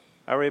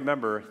I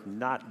remember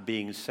not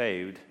being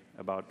saved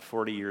about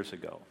 40 years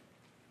ago.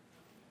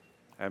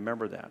 I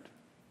remember that.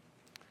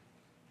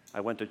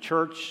 I went to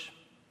church.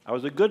 I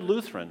was a good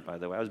Lutheran, by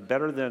the way. I was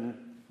better than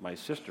my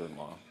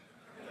sister-in-law.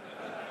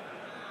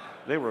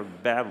 They were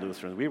bad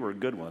Lutherans. We were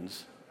good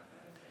ones.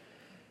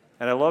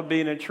 And I loved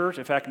being in church.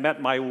 In fact,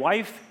 met my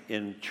wife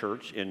in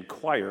church, in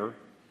choir.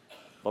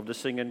 Loved to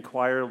sing in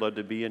choir, loved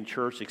to be in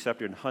church, except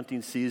during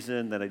hunting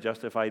season. Then I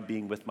justified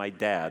being with my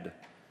dad.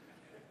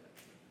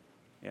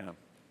 Yeah.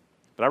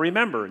 But I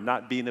remember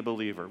not being a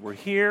believer. We're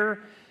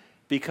here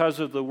because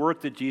of the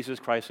work that Jesus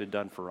Christ had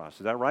done for us.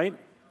 Is that right?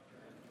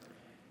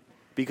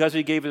 Because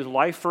he gave his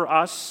life for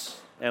us,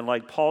 and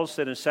like Paul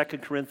said in 2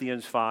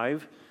 Corinthians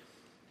 5,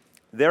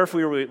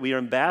 therefore we are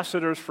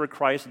ambassadors for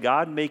Christ,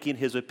 God making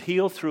his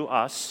appeal through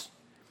us.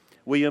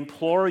 We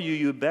implore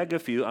you, beg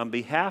of you, on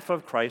behalf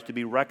of Christ to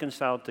be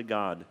reconciled to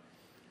God.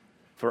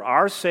 For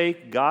our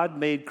sake, God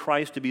made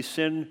Christ to be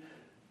sin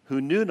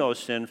who knew no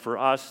sin for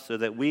us, so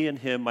that we in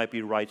him might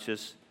be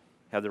righteous,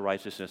 have the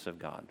righteousness of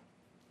God.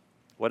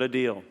 What a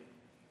deal.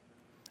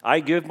 I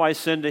give my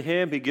sin to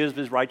him, he gives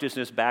his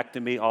righteousness back to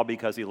me, all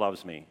because he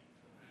loves me.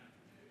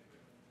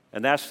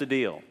 And that's the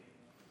deal.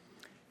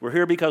 We're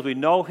here because we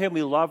know him,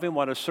 we love him,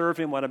 want to serve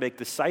him, want to make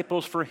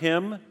disciples for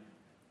him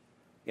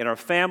in our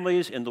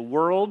families, in the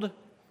world.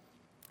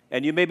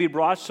 And you maybe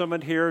brought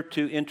someone here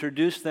to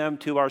introduce them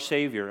to our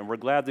Savior, and we're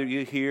glad that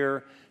you're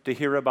here to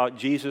hear about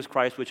Jesus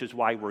Christ, which is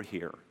why we're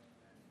here.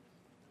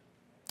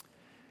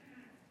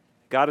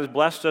 God has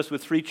blessed us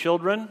with 3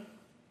 children,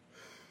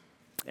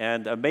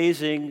 and 2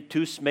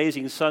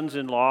 amazing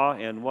sons-in-law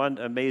and 1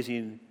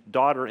 amazing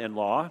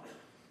daughter-in-law.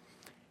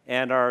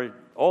 And our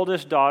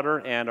oldest daughter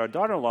and our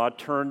daughter-in-law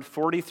turned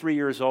 43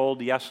 years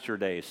old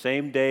yesterday.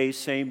 Same day,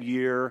 same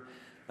year,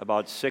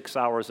 about 6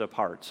 hours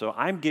apart. So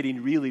I'm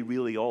getting really,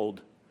 really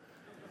old.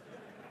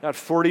 Got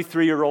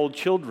 43-year-old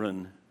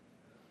children.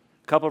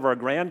 A couple of our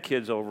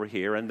grandkids over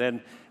here. And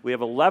then we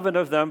have 11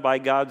 of them by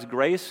God's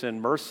grace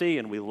and mercy,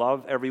 and we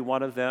love every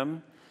one of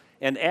them.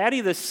 And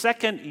Addie, the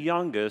second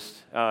youngest,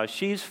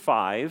 she's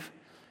 5.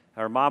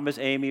 Her mom is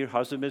Amy, her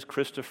husband is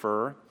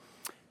Christopher.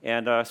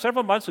 And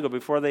several months ago,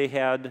 before they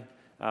had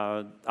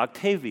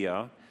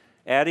Octavia,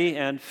 Addie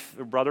and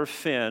brother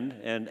Finn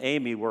and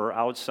Amy were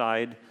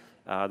outside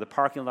the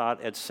parking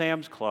lot at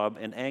Sam's Club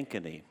in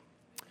Ankeny.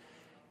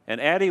 And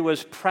Addie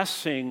was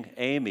pressing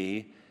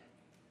Amy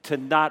to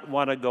not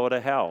want to go to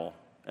hell.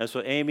 And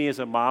so Amy, as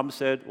a mom,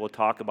 said, we'll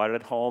talk about it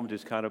at home,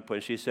 just kind of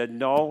push. She said,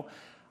 no,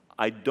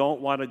 I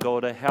don't want to go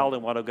to hell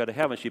and want to go to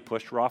heaven. She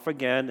pushed her off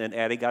again, and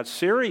Addie got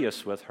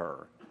serious with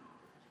her.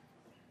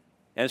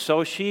 And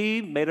so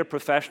she made a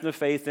profession of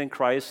faith in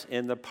Christ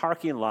in the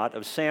parking lot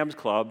of Sam's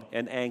Club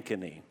in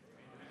Ankeny.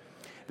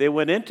 They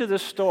went into the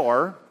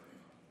store.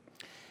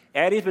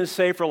 Addie's been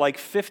saved for like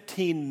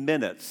 15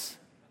 minutes.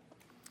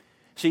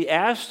 She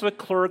asked the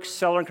clerk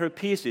selling her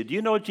pizza, do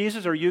you know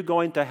Jesus, or are you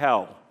going to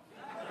hell?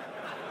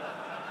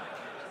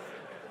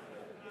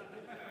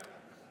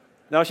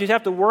 Now, she'd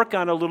have to work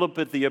on a little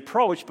bit the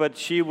approach, but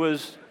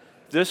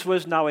this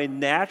was now a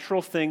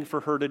natural thing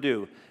for her to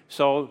do.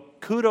 So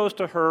kudos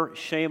to her,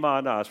 shame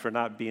on us for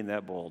not being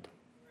that bold.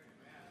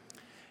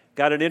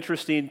 Got an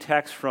interesting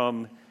text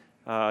from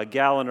a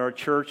gal in our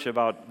church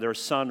about their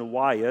son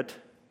Wyatt.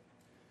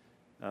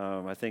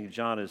 I think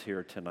John is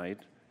here tonight,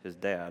 his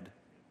dad.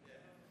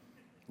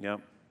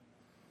 Yep.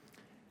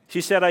 She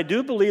said, I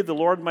do believe the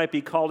Lord might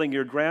be calling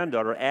your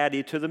granddaughter,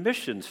 Addie, to the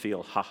missions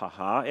field, ha ha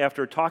ha.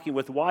 After talking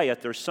with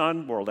Wyatt, their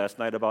son, last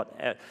night about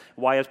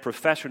Wyatt's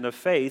profession of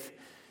faith,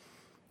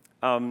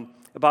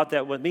 about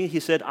that with me, he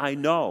said, I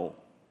know.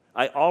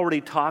 I already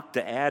talked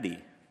to Addie.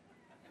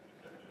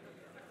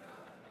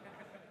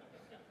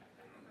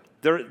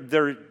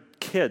 They're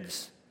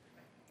kids.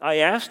 I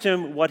asked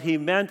him what he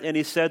meant, and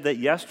he said that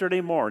yesterday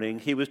morning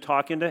he was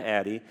talking to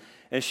Addie,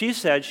 and she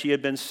said she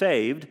had been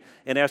saved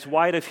and asked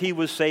Wyatt if he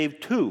was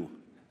saved too.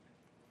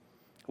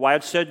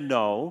 Wyatt said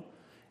no.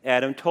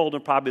 Adam told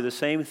him probably the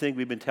same thing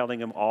we've been telling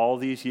him all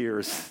these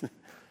years.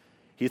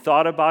 He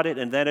thought about it,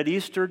 and then at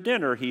Easter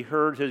dinner, he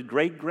heard his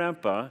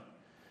great-grandpa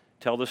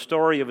tell the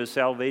story of his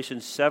salvation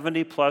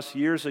 70-plus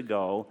years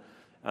ago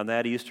on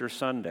that Easter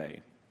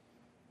Sunday.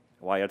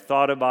 Wyatt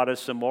thought about it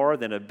some more,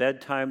 then at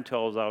bedtime,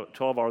 12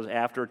 hours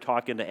after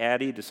talking to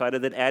Addie,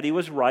 decided that Addie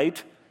was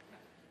right.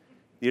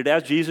 He'd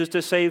asked Jesus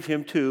to save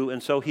him too,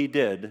 and so he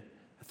did.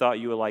 I thought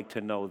you would like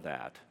to know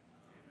that.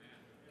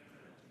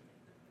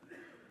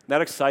 Isn't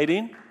that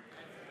exciting?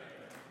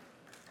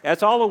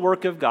 That's all the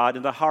work of God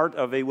in the heart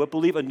of a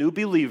new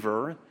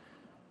believer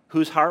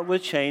whose heart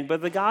was changed by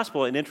the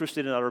gospel and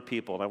interested in other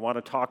people. And I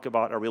want to talk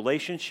about our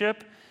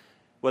relationship,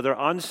 whether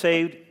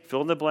unsaved,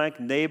 fill in the blank,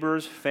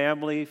 neighbors,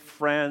 family,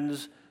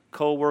 friends,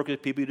 co-workers,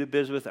 people you do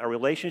business with, our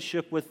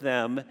relationship with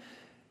them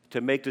to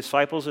make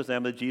disciples of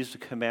them that Jesus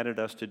commanded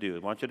us to do. I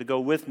want you to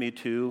go with me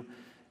to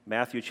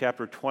Matthew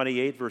chapter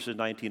 28, verses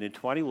 19 and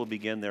 20. We'll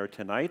begin there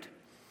tonight.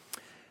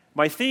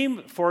 My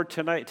theme for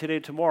today,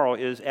 tomorrow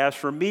is, as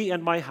for me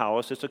and my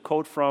house. It's a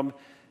quote from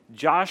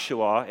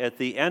Joshua at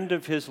the end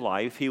of his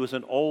life. He was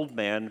an old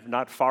man,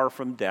 not far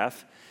from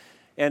death.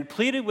 and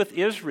pleaded with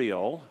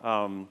Israel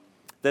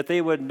that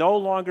they would no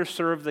longer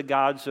serve the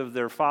gods of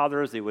their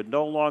fathers, they would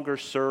no longer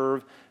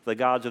serve the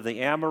gods of the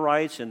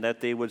Amorites, and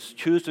that they would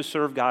choose to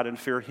serve God and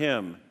fear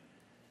Him.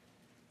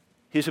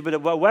 He said,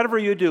 but whatever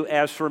you do,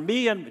 as for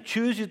me, and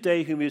choose this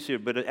day whom you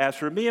serve, but as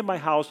for me and my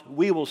house,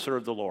 we will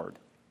serve the Lord.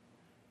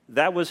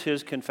 That was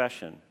his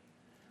confession.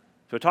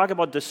 So we're talking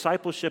about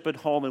discipleship at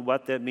home and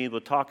what that means.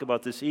 We'll talk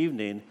about this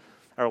evening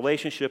our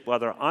relationship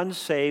with our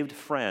unsaved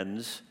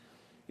friends,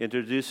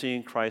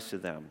 introducing Christ to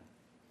them.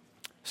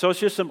 So it's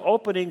just some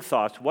opening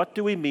thoughts. What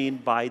do we mean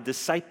by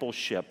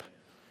discipleship?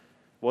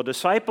 Well,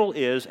 disciple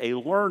is a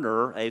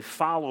learner, a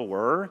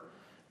follower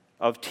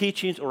of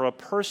teachings, or a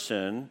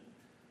person.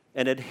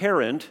 An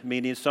adherent,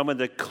 meaning someone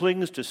that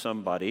clings to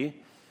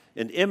somebody.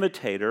 An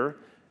imitator,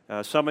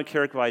 someone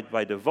characterized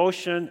by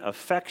devotion,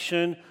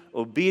 affection,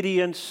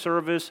 obedience,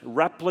 service,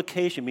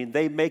 replication. I mean,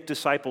 they make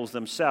disciples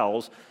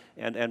themselves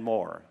and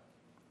more.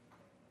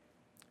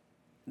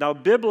 Now,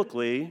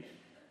 biblically,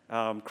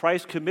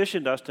 Christ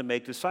commissioned us to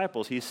make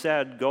disciples. He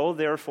said, go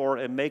therefore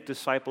and make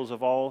disciples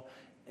of all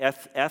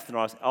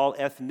ethnos, all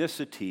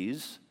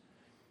ethnicities,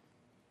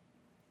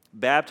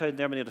 baptizing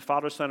them in the name of the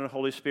Father, Son, and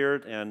Holy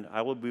Spirit, and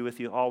I will be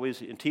with you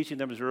always, in teaching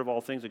them to observe all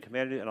things and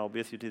commanding you, and I'll be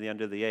with you to the end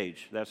of the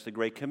age. That's the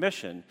Great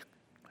Commission,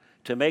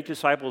 to make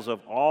disciples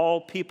of all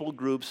people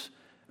groups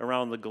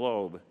around the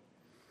globe.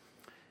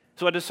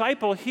 So a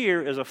disciple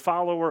here is a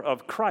follower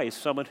of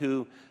Christ, someone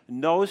who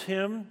knows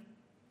Him,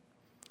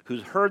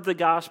 who's heard the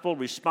gospel,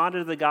 responded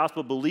to the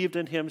gospel, believed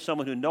in Him,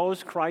 someone who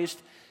knows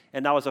Christ,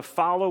 and now is a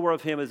follower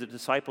of Him, as a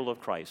disciple of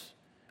Christ.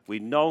 We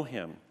know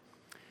Him.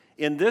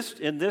 In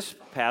this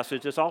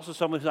passage, there's also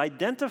someone who's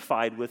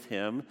identified with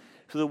Him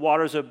through the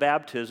waters of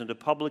baptism to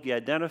publicly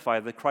identify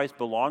that Christ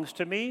belongs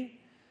to me.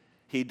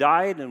 He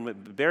died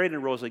and buried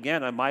and rose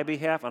again on my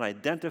behalf, and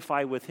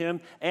identify with Him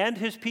and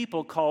His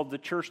people called the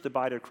church, the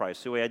body of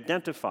Christ. So we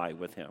identify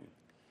with Him.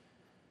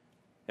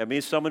 It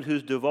means someone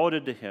who's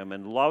devoted to Him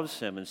and loves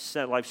Him and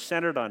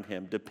life-centered on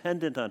Him,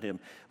 dependent on Him,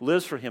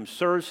 lives for Him,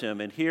 serves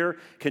Him, and here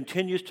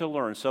continues to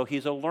learn. So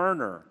he's a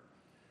learner.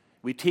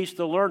 We teach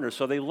the learners,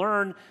 so they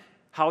learn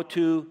how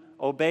to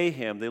obey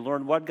Him. They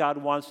learn what God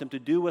wants them to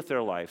do with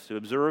their life. To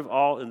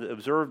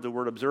observe the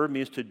word observe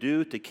means to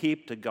do, to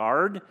keep, to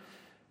guard,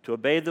 to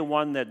obey the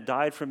one that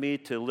died for me,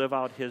 to live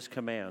out His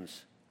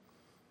commands.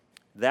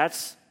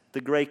 That's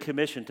the Great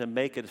Commission, to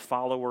make a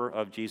follower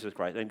of Jesus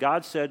Christ. And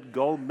God said,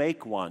 go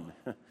make one.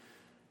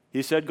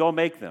 He said, go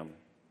make them.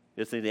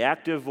 It's in the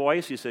active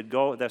voice. He said,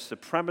 go. That's the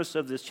premise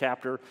of this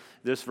chapter,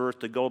 this verse,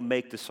 to go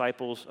make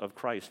disciples of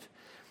Christ.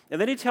 And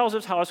then he tells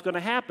us how it's going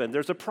to happen.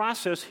 There's a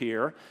process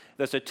here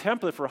that's a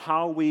template for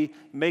how we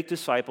make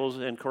disciples.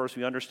 And, of course,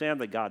 we understand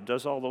that God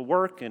does all the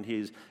work, and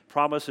He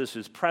promises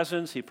His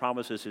presence, He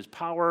promises His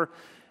power,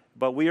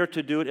 but we are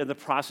to do it in the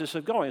process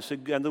of going. So,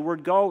 and the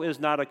word go is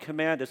not a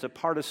command, it's a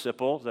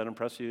participle. Does that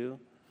impress you?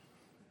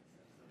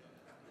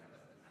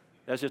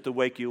 That's just to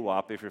wake you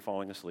up if you're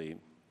falling asleep.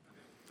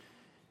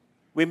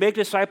 We make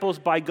disciples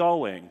by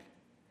going,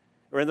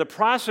 or in the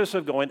process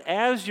of going.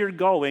 As you're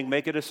going,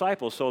 make a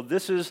disciple. So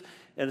this is,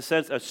 in a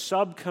sense, a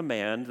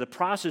sub-command. In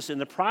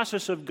the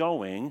process of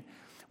going,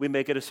 we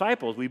make a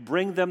disciple. We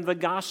bring them the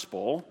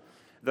gospel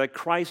that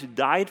Christ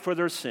died for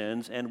their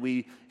sins, and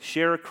we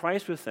share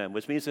Christ with them,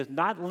 which means it's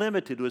not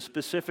limited to a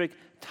specific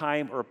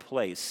time or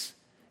place.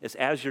 It's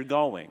as you're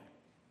going.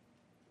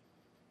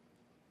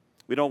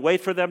 We don't wait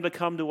for them to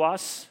come to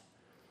us.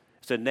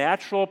 It's a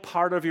natural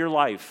part of your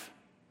life.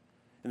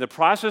 In the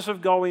process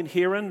of going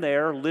here and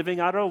there,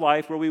 living out our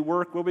life, where we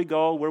work, where we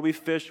go, where we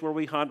fish, where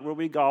we hunt, where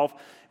we golf,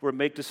 we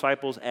make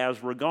disciples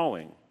as we're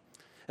going.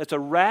 It's a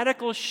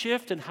radical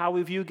shift in how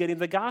we view getting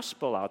the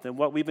gospel out than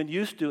what we've been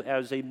used to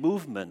as a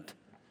movement.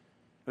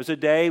 There was a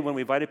day when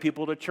we invited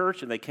people to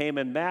church, and they came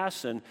in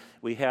mass, and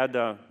we had,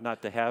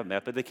 not to have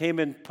mass, but they came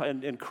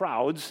in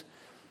crowds.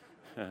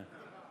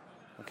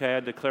 Okay, I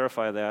had to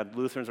clarify that.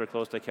 Lutherans are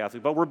close to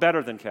Catholic, but we're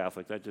better than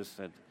Catholics.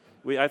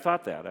 I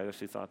thought that. I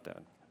actually thought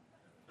that.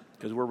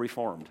 Because we're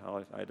Reformed.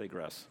 I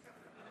digress.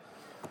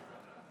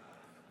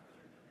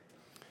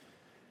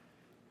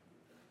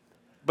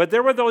 But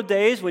there were those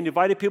days when you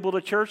invited people to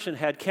church and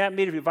had camp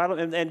meetings,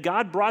 and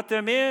God brought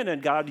them in,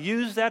 and God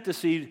used that to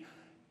see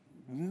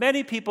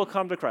many people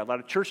come to Christ. A lot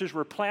of churches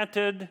were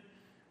planted.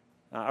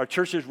 Our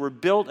churches were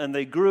built, and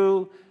they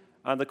grew.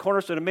 On the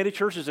cornerstone of many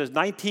churches is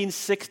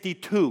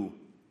 1962.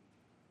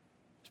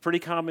 It's a pretty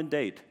common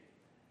date.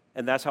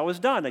 And that's how it was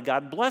done. And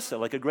God blessed it,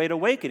 like a great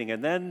awakening.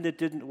 And then it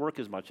didn't work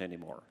as much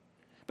anymore.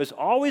 But it's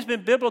always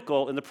been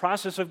biblical in the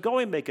process of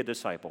going, make a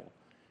disciple.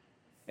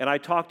 And I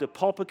talked to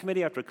pulpit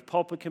committee after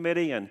pulpit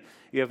committee, and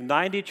you have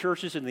 90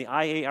 churches in the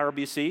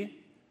IARBC.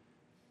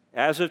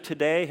 As of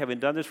today, having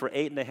done this for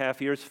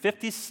 8.5 years,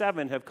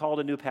 57 have called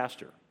a new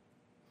pastor.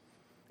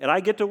 And I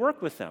get to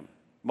work with them.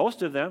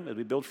 Most of them, as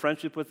we build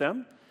friendship with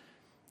them.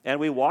 And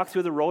we walk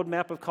through the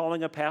roadmap of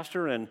calling a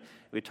pastor, and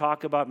we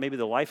talk about maybe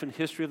the life and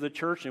history of the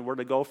church and where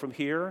to go from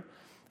here.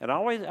 And I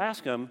always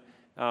ask them,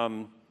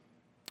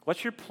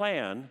 what's your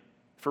plan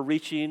for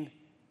reaching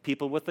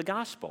people with the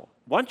gospel.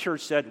 One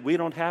church said, we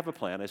don't have a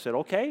plan. I said,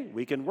 okay,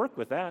 we can work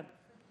with that.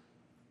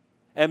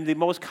 And the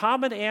most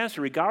common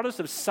answer, regardless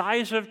of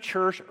size of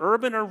church,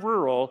 urban or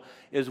rural,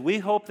 is we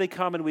hope they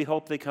come and we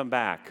hope they come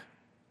back.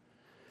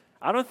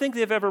 I don't think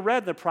they've ever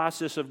read the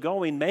process of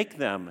going, make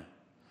them.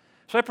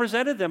 So I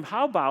presented them,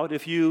 how about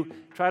if you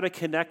try to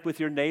connect with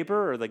your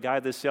neighbor or the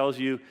guy that sells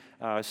you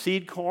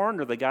seed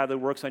corn or the guy that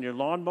works on your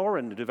lawnmower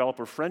and develop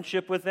a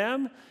friendship with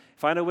them,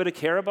 find a way to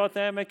care about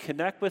them and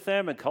connect with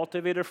them and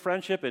cultivate a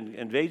friendship and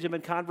engage them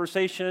in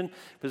conversation,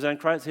 present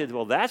Christ. He said,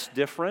 well, that's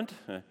different.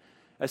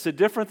 I said,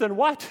 different than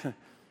what?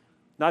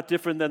 Not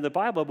different than the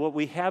Bible, but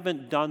we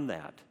haven't done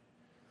that.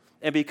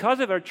 And because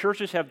of our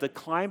churches have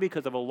declined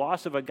because of a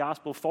loss of a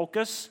gospel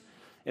focus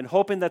and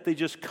hoping that they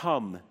just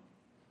come.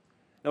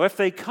 Now, if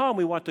they come,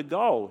 we want to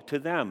go to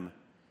them.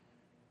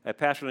 I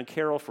pastored in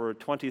Carroll for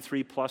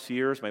 23 plus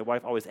years. My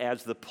wife always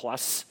adds the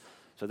plus,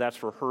 so that's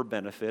for her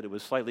benefit. It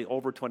was slightly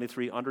over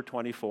 23, under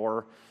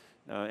 24.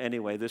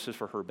 Anyway, this is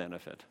for her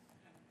benefit.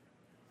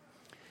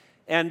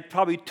 And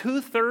probably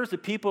 2/3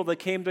 of people that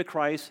came to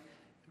Christ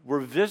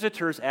were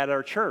visitors at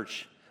our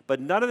church,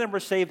 but none of them were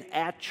saved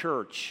at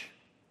church.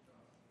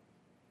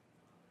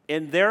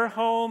 In their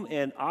home,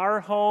 in our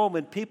home,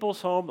 in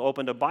people's home,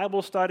 opened a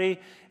Bible study,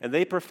 and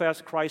they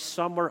professed Christ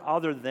somewhere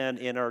other than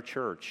in our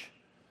church.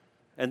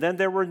 And then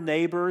there were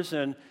neighbors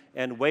and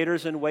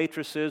waiters and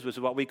waitresses, which is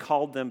what we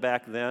called them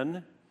back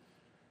then.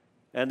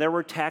 And there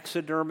were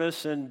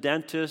taxidermists and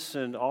dentists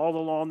and all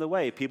along the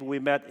way, people we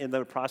met in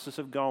the process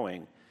of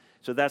going.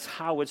 So that's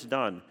how it's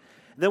done.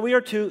 Then we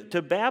are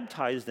to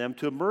baptize them,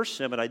 to immerse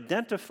them and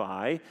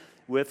identify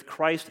with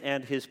Christ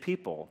and his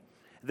people.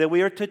 Then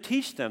we are to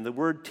teach them. The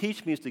word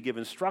teach means to give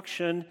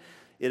instruction.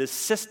 It is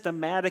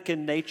systematic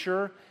in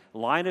nature,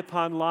 line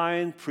upon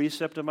line,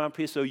 precept upon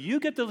precept. So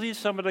you get to lead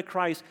someone to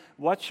Christ.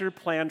 What's your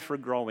plan for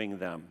growing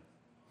them?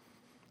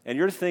 And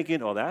you're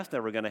thinking, oh, that's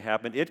never going to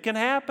happen. It can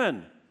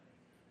happen.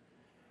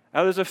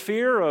 Now, there's a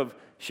fear of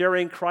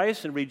sharing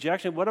Christ and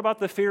rejection. What about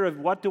the fear of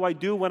what do I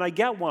do when I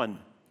get one?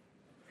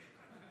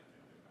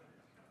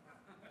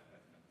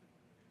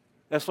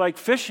 That's like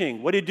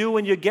fishing. What do you do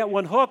when you get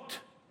one hooked?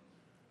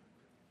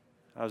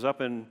 I was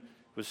up in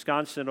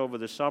Wisconsin over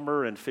the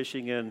summer and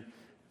fishing in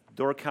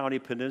Door County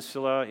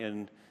Peninsula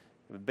in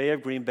the Bay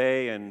of Green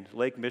Bay and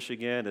Lake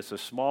Michigan. It's a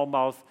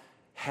smallmouth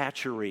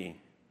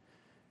hatchery.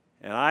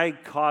 And I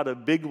caught a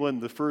big one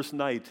the first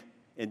night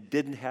and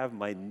didn't have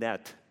my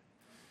net.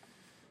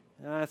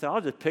 And I thought,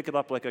 I'll just pick it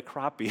up like a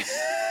crappie.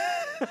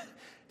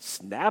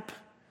 Snap.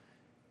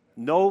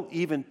 No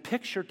even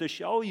picture to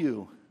show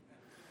you.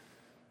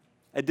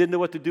 I didn't know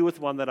what to do with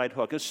one that I'd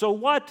hook. And so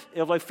what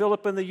if, like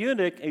Philip and the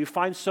eunuch, and you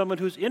find someone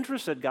who's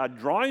interested, God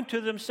drawing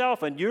to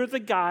themselves, and you're the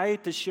guy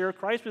to share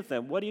Christ with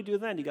them? What do you do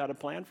then? You got a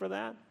plan for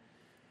that?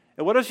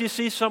 And what if you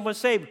see someone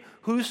saved?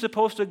 Who's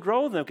supposed to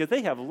grow them? Because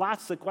they have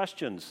lots of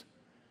questions.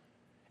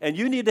 And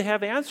you need to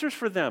have answers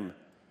for them.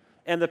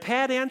 And the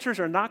pad answers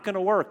are not going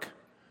to work.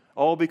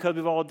 Oh, because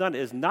we've all done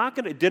it. It's not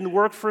going to. It didn't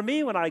work for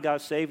me when I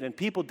got saved, and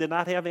people did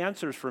not have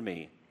answers for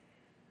me.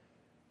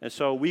 And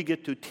so we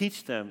get to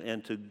teach them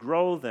and to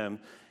grow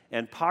them.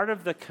 And part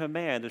of the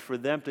command is for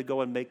them to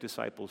go and make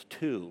disciples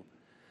too.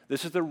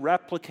 This is the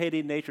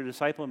replicating nature of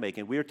disciple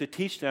making. We are to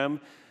teach them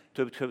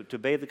to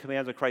obey the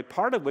commands of Christ,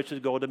 part of which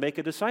is go to make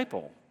a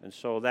disciple. And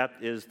so that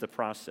is the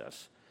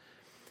process.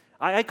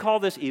 I call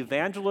this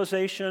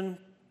evangelization,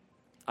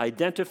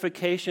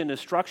 identification,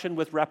 instruction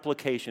with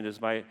replication is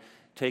my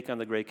take on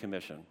the Great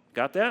Commission.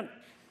 Got that?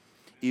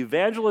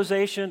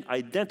 Evangelization,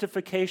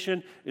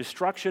 identification,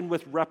 instruction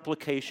with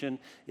replication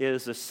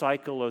is the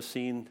cycle of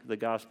seeing the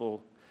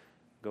gospel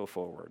go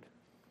forward.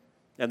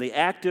 And the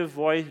active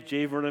voice,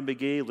 J. Vernon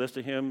McGee,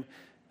 listen to him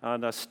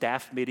on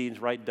staff meetings,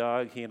 right,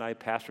 Doug? He and I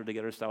pastored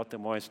together in South Des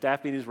Moines.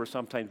 Staff meetings were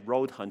sometimes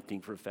road hunting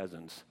for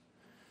pheasants.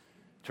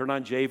 Turn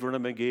on J.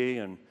 Vernon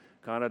McGee and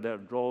kind of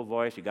that droll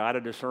voice, you got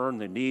to discern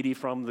the needy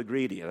from the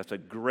greedy. That's a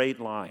great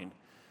line,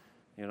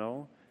 you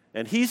know?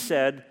 And he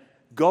said,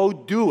 go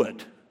do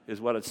it. Is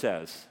what it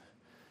says.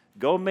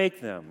 Go make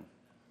them.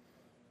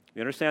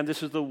 You understand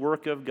this is the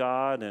work of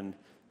God, and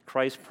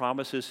Christ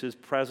promises his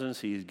presence.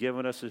 He's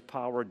given us his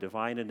power,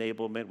 divine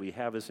enablement. We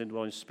have his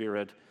indwelling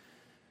spirit.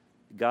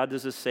 God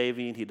does the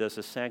saving. He does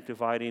the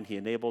sanctifying. He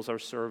enables our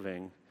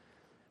serving.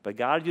 But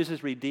God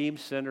uses redeemed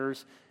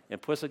sinners and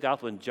puts the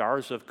gospel in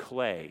jars of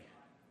clay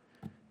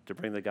to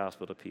bring the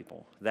gospel to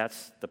people.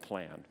 That's the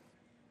plan.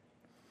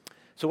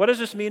 So what does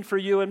this mean for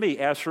you and me?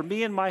 As for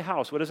me and my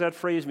house, what does that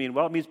phrase mean?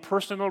 Well, it means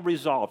personal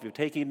resolve. If you're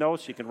taking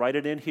notes, you can write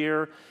it in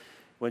here.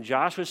 When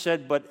Joshua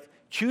said, but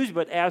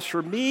as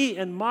for me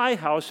and my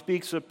house,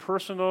 speaks of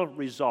personal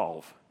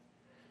resolve.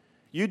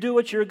 You do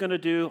what you're going to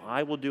do,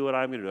 I will do what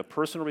I'm going to do. A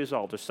personal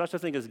resolve. There's such a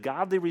thing as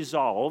godly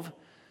resolve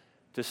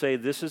to say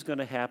this is going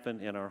to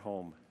happen in our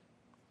home.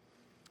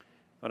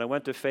 When I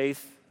went to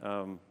faith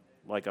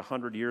like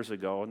 100 years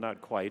ago, not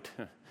quite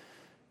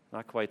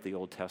the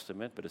Old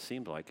Testament, but it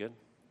seemed like it.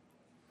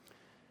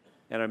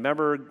 And I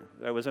remember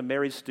I was a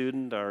married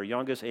student. Our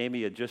youngest,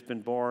 Amy, had just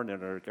been born,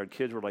 and our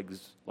kids were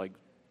like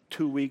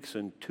 2 weeks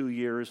and 2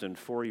 years and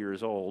 4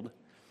 years old.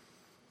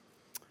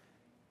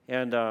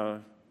 And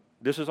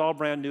this is all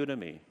brand new to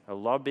me. I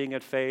love being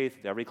at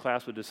Faith. Every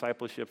class was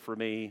discipleship for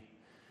me.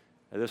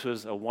 And this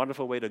was a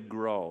wonderful way to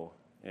grow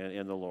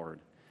in the Lord.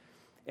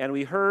 And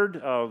we heard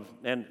of,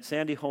 and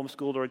Sandy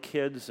homeschooled our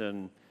kids,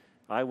 and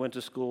I went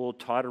to school,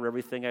 taught her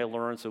everything I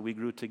learned, so we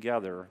grew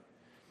together.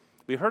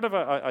 We heard of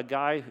a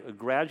guy who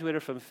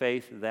graduated from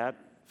Faith that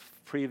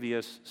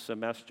previous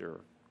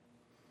semester.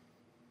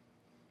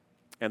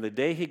 And the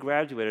day he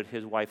graduated,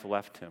 his wife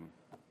left him.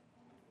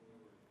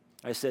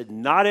 I said,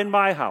 not in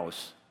my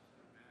house.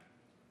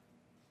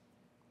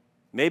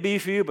 Maybe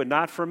for you, but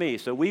not for me.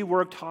 So we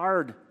worked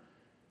hard.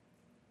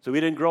 So we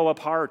didn't grow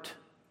apart.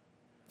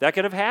 That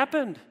could have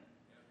happened.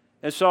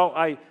 And so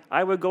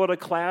I would go to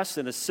class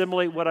and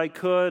assimilate what I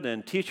could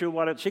and teach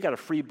her she got a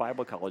free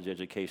Bible college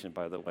education,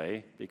 by the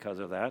way, because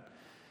of that.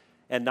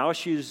 And now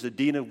she's the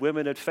Dean of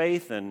Women at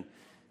Faith, and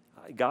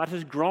God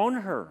has grown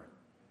her.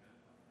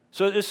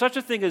 So there's such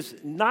a thing as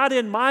not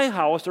in my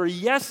house or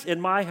yes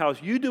in my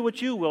house. You do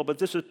what you will, but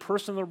this is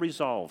personal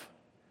resolve.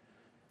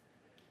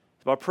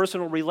 It's about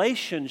personal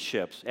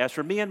relationships. As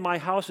for me and my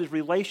house is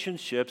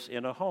relationships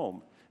in a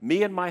home.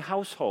 Me and my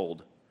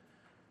household.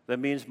 That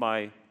means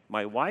my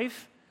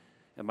wife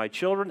and my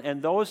children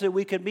and those that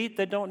we can meet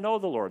that don't know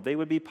the Lord. They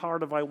would be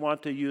part of I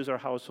want to use our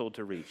household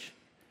to reach.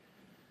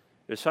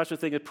 There's such a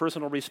thing as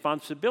personal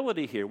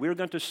responsibility here. We're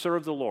going to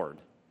serve the Lord.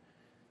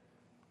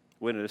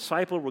 We're going to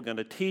disciple, we're going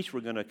to teach,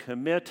 we're going to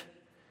commit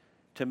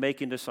to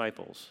making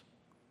disciples.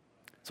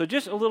 So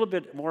just a little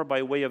bit more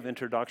by way of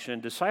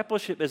introduction.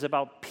 Discipleship is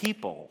about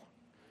people,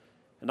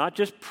 not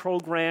just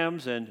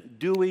programs and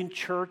doing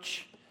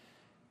church.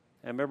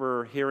 I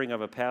remember hearing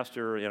of a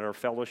pastor in our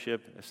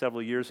fellowship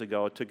several years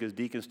ago, took his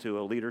deacons to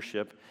a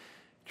leadership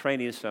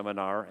training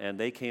seminar, and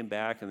they came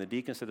back, and the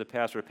deacon said to the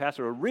pastor,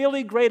 Pastor, we're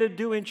really great at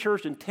doing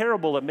church and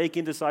terrible at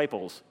making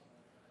disciples.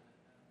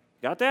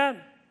 Got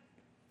that?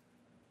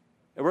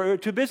 We're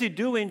too busy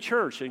doing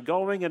church and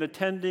going and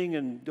attending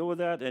and doing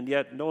that, and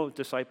yet no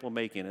disciple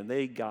making, and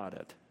they got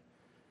it.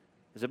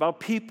 It's about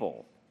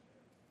people.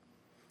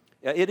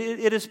 It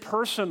is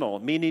personal,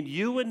 meaning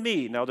you and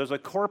me. Now, there's a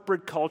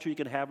corporate culture you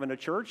can have in a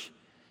church,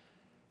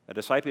 a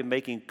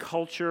disciple-making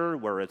culture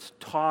where it's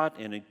taught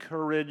and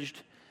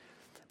encouraged.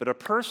 But a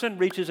person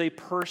reaches a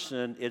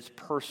person, it's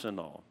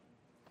personal.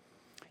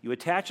 You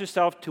attach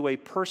yourself to a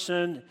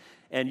person,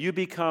 and you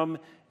become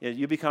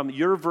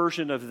your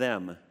version of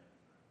them.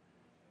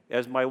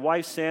 As my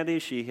wife, Sandy,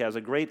 she has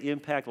a great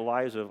impact on the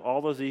lives of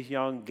all of these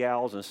young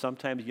gals and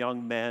sometimes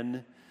young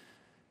men.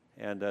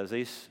 And as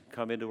they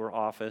come into her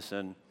office,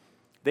 and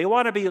they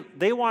want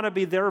to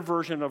be their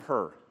version of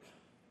her.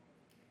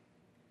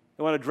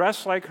 They want to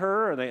dress like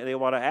her, and they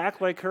want to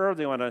act like her.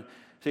 They want to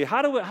say,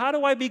 how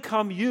do I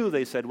become you?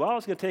 They said, well,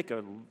 it's going to take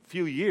a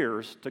few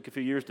years. It took a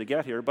few years to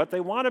get here, but they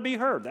want to be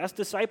her. That's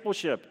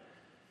discipleship.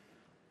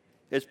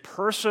 It's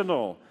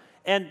personal,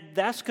 and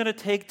that's going to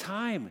take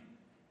time.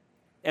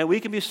 And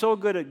we can be so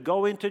good at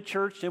going to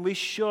church, and we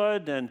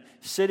should, and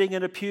sitting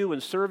in a pew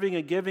and serving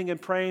and giving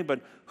and praying,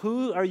 but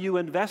who are you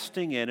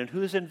investing in, and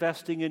who's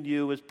investing in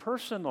you is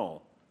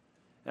personal.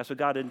 That's what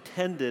God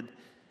intended,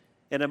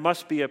 and it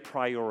must be a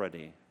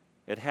priority.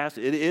 It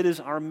is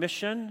our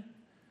mission.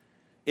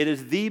 It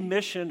is the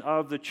mission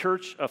of the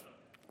Church of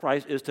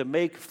Christ, is to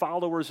make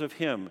followers of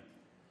Him.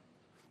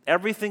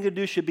 Everything we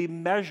do should be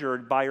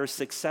measured by our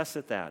success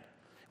at that.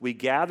 We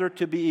gather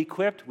to be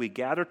equipped. We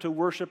gather to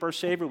worship our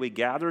Savior. We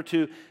gather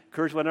to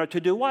encourage one another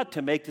to do what?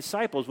 To make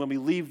disciples when we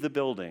leave the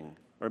building,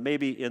 or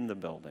maybe in the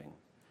building.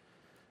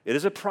 It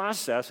is a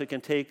process. It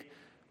can take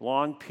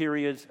long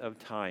periods of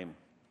time.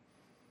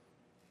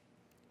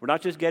 We're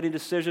not just getting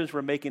decisions,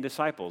 we're making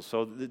disciples.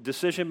 So the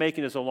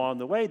decision-making is along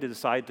the way to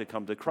decide to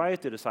come to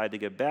Christ, to decide to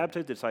get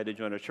baptized, to decide to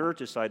join a church,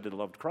 to decide to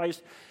love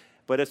Christ.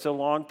 But it's a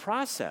long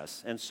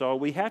process. And so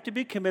we have to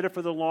be committed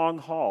for the long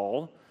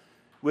haul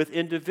with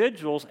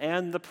individuals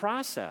and the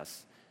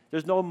process.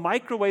 There's no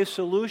microwave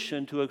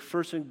solution to a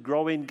person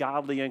growing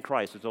godly in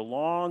Christ. It's a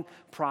long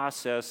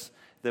process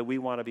that we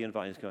want to be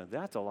involved in. It's going,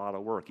 that's a lot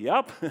of work.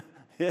 Yep,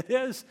 it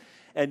is.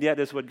 And yet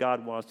it's what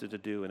God wants it to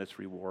do, and it's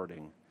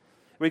rewarding.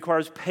 It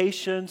requires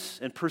patience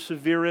and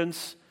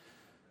perseverance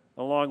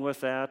along with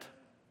that.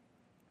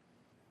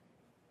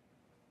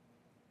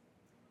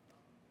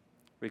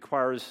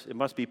 It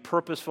must be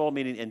purposeful,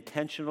 meaning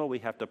intentional. We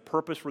have to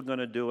purpose we're going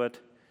to do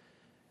it.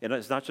 And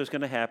it's not just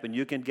going to happen.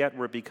 You can get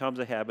where it becomes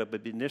a habit,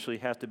 but initially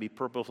it has to be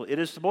purposeful. It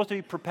is supposed to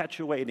be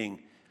perpetuating,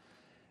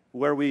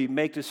 where we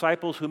make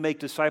disciples who make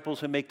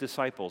disciples who make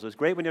disciples. It's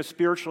great when you have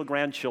spiritual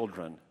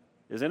grandchildren,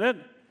 isn't it?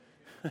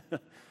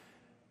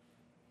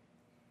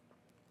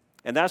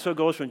 And that's what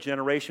goes from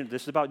generation.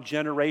 This is about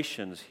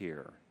generations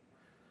here.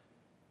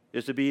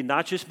 Is to be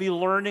not just be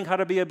learning how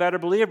to be a better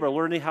believer, but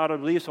learning how to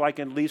believe so I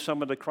can lead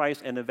someone to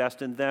Christ and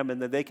invest in them,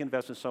 and then they can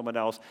invest in someone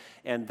else.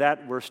 And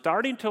that we're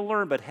starting to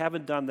learn, but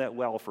haven't done that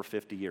well for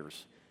 50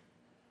 years.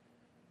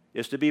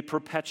 Is to be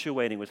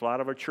perpetuating, which a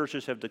lot of our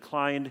churches have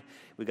declined.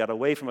 We got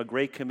away from a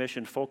Great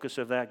Commission focus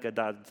of that.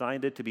 God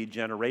designed it to be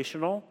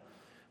generational,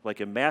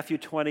 like in Matthew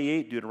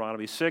 28,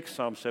 Deuteronomy 6,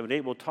 Psalm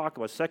 78, we'll talk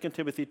about 2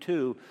 Timothy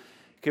 2,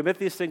 commit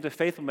these things to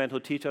faithful men who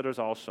teach others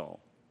also.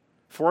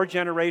 4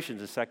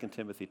 generations in 2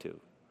 Timothy 2.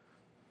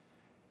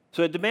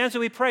 So it demands that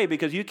we pray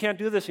because you can't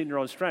do this in your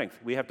own strength.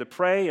 We have to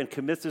pray and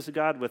commit this to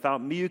God.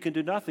 Without me, you can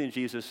do nothing,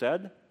 Jesus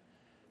said.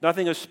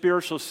 Nothing of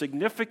spiritual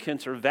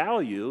significance or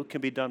value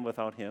can be done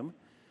without him.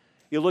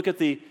 You look at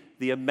the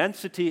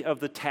immensity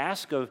of the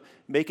task of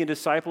making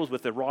disciples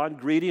with the raw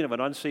ingredient of an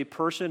unsaved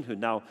person who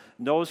now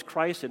knows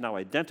Christ and now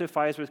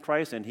identifies with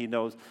Christ, and he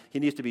knows he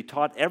needs to be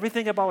taught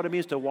everything about what it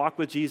means to walk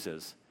with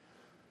Jesus.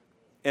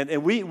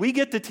 And we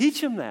get to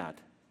teach him that.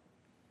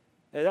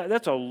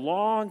 That's a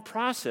long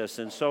process,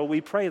 and so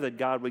we pray that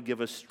God would give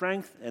us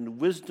strength and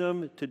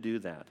wisdom to do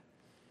that.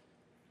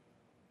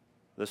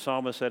 The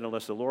psalmist said,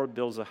 unless the Lord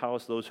builds a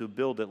house, those who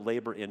build it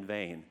labor in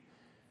vain.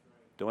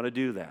 Don't want to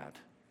do that,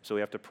 so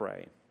we have to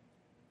pray.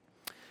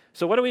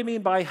 So what do we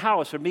mean by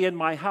house, or me and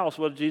my house?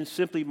 Well, it means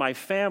simply my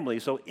family.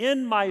 So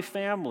in my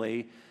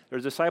family,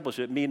 there's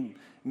discipleship. It means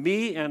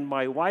me and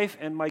my wife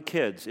and my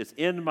kids. It's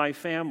in my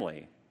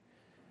family.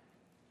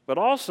 But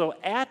also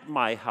at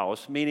my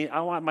house, meaning I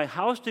want my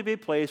house to be a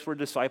place where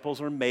disciples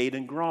are made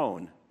and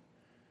grown.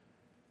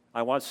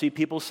 I want to see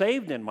people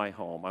saved in my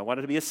home. I want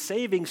it to be a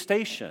saving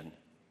station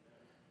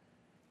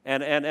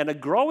and a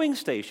growing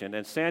station.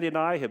 And Sandy and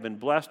I have been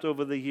blessed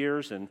over the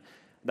years and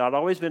not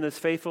always been as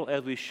faithful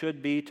as we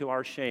should be, to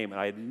our shame.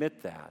 I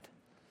admit that.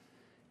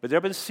 But there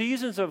have been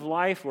seasons of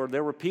life where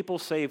there were people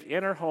saved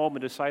in our home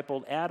and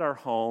discipled at our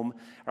home.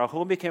 Our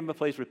home became a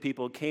place where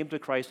people came to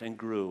Christ and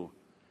grew.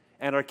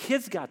 And our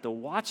kids got to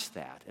watch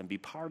that and be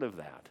part of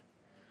that.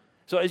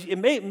 So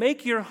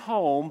make your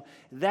home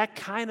that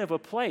kind of a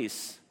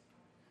place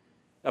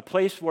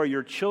where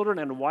your children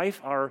and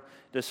wife are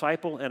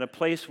discipled, and a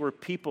place where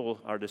people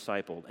are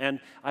discipled. And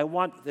I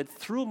want that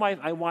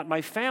I want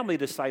my family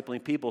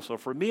discipling people. So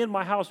for me and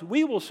my house,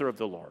 we will serve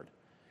the Lord.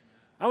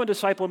 I want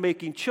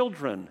disciple-making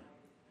children,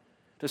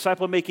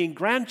 disciple-making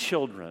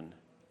grandchildren.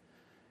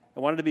 I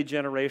want it to be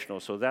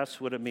generational, so that's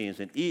what it means.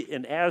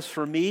 And as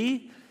for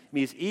me,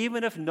 means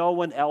even if no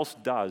one else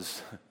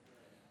does.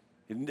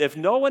 If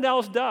no one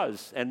else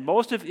does, and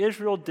most of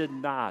Israel did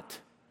not,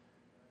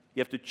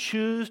 you have to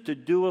choose to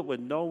do it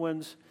with no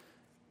one's,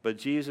 but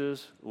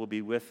Jesus will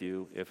be with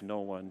you if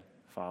no one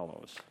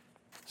follows.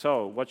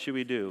 So, what should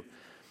we do?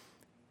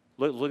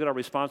 Look at our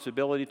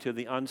responsibility to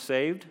the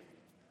unsaved,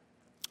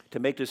 to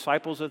make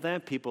disciples of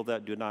them, people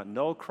that do not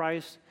know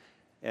Christ,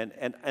 and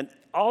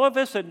all of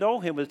us that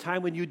know him was a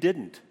time when you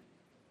didn't.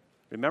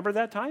 Remember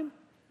that time?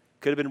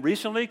 Could have been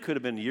recently, could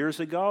have been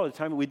years ago, at a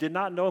time we did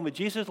not know him, but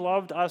Jesus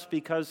loved us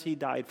because he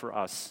died for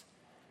us.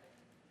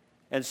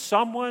 And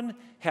someone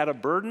had a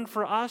burden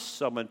for us,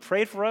 someone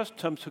prayed for us,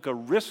 some took a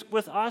risk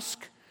with us,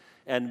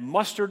 and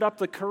mustered up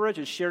the courage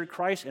and shared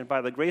Christ, and by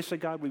the grace of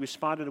God, we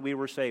responded and we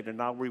were saved, and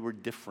now we were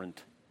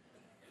different.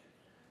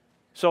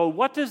 So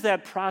what does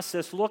that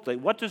process look like?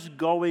 What does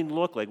going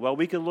look like? Well,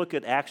 we can look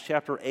at Acts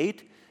chapter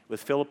 8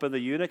 with Philip and the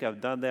eunuch.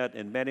 I've done that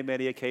in many,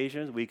 many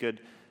occasions. We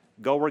could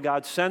go where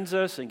God sends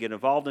us and get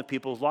involved in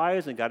people's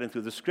lives and got in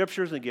through the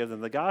scriptures and give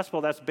them the gospel.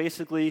 That's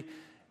basically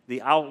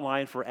the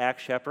outline for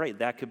Acts chapter 8.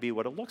 That could be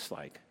what it looks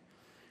like.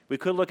 We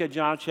could look at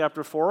John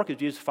chapter 4, because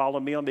Jesus, follow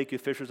me, I'll make you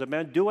fishers of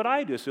men. Do what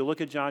I do. So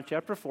look at John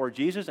chapter 4,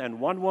 Jesus and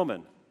one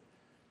woman.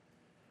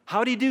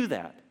 How did he do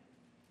that?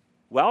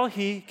 Well,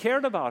 he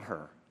cared about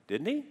her,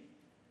 didn't he?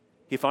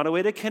 He found a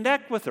way to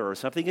connect with her,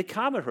 something in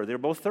common with her. They were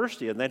both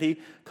thirsty. And then he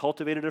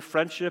cultivated a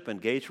friendship,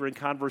 engaged her in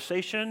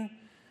conversation.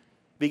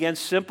 Began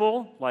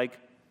simple, like,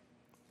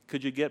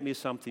 could you get me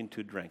something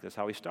to drink? That's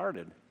how he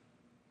started.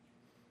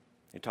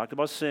 He talked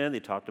about sin. He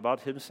talked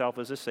about himself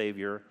as a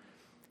Savior.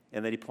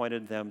 And then he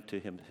pointed them to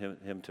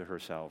him to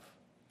herself.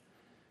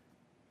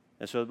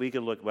 And so we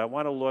can look. Well, I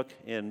want to look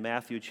in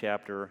Matthew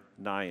chapter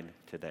 9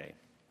 today.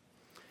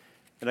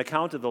 An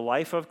account of the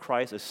life of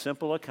Christ, a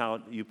simple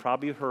account. You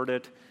probably heard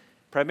it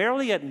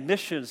primarily at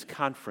missions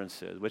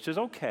conferences, which is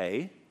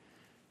okay.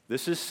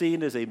 This is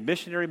seen as a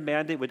missionary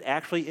mandate, but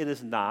actually it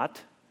is not.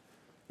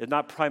 It's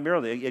not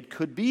primarily, it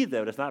could be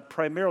that, it's not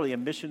primarily a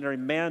missionary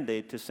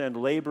mandate to send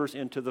laborers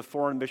into the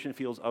foreign mission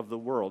fields of the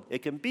world. It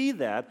can be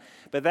that,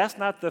 but that's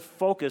not the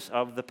focus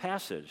of the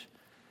passage.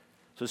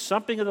 So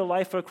something in the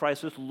life of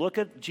Christ is look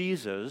at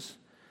Jesus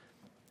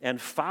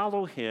and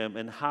follow him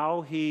and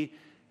how he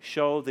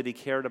showed that he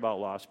cared about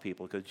lost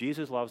people, because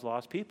Jesus loves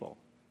lost people.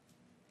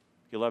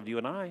 He loved you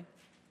and I, in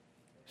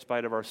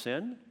spite of our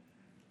sin.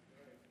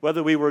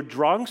 Whether we were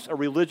drunks or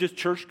religious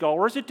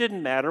churchgoers, it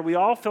didn't matter. We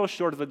all fell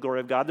short of the glory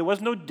of God. There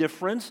was no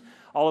difference.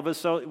 All of us,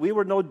 so we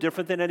were no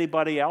different than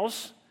anybody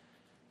else.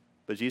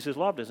 But Jesus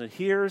loved us. And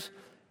here's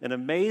an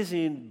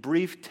amazing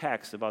brief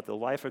text about the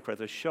life of Christ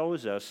that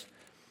shows us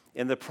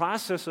in the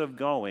process of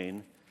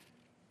going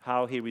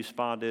how he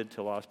responded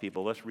to lost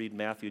people. Let's read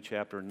Matthew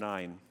chapter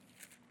 9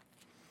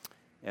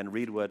 and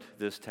read what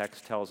this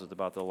text tells us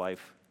about the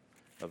life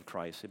of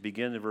Christ. It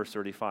begins in verse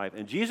 35.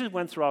 And Jesus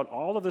went throughout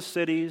all of the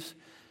cities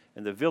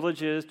and the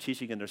villages,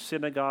 teaching in their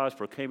synagogues,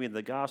 proclaiming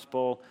the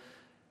gospel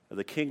of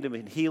the kingdom,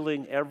 and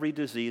healing every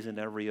disease and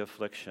every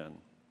affliction.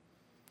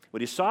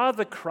 When he saw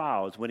the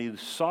crowds, when he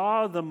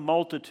saw the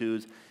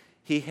multitudes,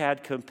 he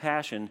had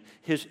compassion.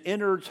 His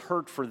innards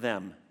hurt for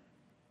them.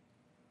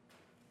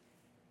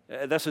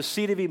 That's a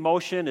seat of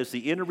emotion, is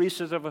the inner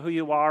recess of who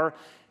you are.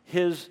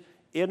 His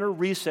inner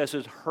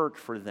recesses hurt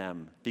for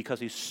them because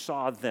he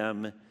saw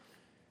them.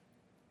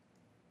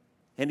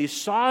 And he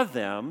saw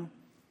them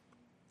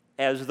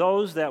as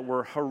those that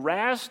were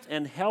harassed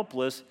and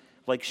helpless,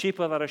 like sheep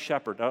without a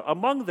shepherd.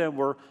 Among them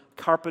were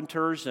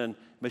carpenters and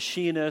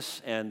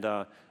machinists and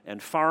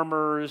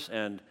farmers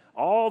and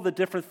all the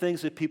different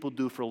things that people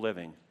do for a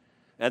living.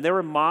 And there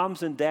were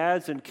moms and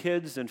dads and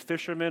kids and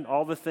fishermen,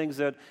 all the things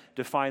that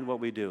define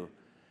what we do.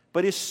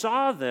 But he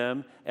saw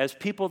them as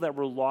people that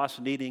were lost,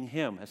 needing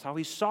him. That's how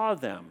he saw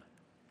them.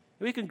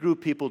 We can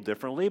group people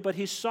differently, but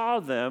he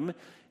saw them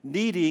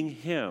needing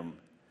him.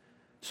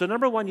 So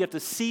number one, you have to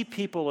see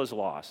people as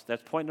lost.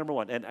 That's point number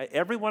one. And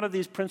every one of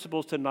these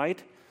principles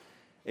tonight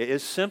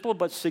is simple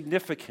but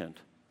significant.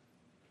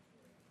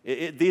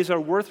 These are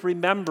worth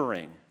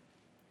remembering.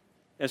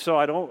 And so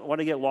I don't want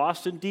to get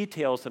lost in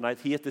details tonight.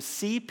 You have to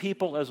see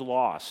people as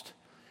lost.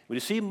 When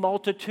you see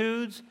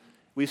multitudes,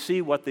 we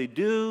see what they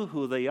do,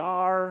 who they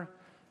are,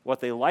 what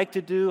they like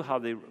to do, how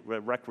they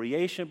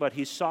recreation, but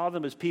he saw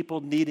them as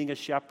people needing a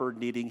shepherd,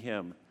 needing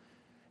him,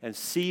 and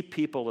see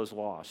people as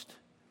lost.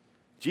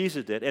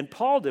 Jesus did, and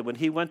Paul did. When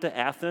he went to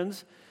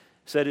Athens,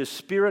 said his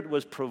spirit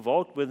was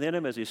provoked within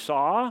him as he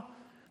saw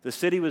the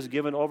city was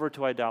given over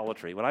to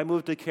idolatry. When I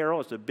moved to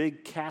Carroll, it's a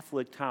big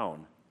Catholic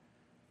town.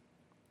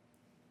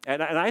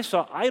 And I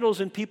saw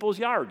idols in people's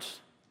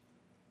yards.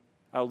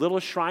 Little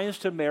shrines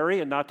to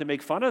Mary, and not to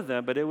make fun of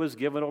them, but it was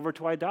given over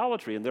to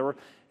idolatry. And there were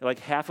like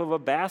half of a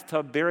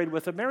bathtub buried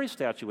with a Mary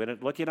statue in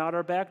it, looking out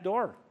our back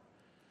door.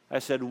 I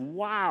said,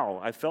 wow,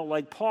 I felt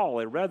like Paul.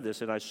 I read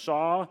this, and I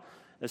saw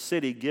a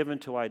city given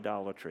to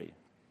idolatry.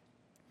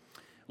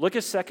 Look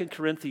at 2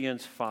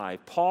 Corinthians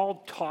 5.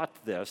 Paul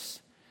taught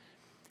this,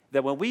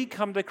 that when we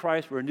come to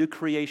Christ, we're a new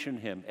creation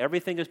in him.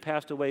 Everything has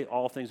passed away,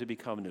 all things have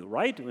become new,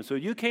 right? And so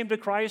you came to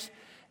Christ,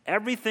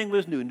 everything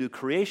was new. New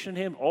creation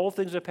in him, all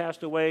things have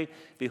passed away.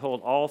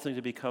 Behold, all things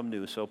have become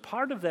new. So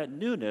part of that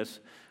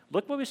newness,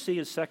 look what we see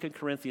in 2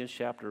 Corinthians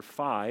chapter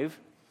 5.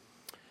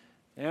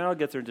 And I'll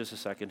get there in just a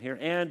second here.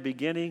 And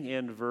beginning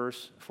in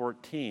verse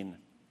 14.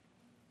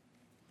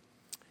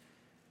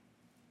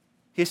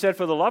 He said,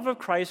 for the love of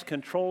Christ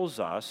controls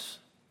us,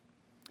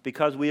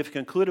 because we've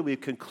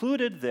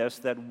concluded this,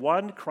 that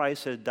one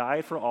Christ has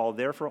died for all,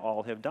 therefore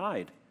all have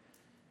died.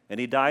 And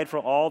he died for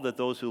all, that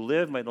those who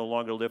live might no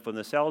longer live for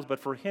themselves, but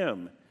for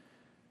him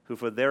who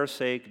for their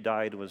sake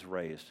died and was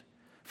raised.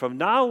 From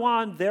now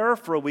on,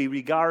 therefore, we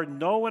regard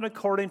no one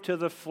according to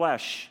the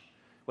flesh.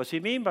 What's he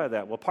mean by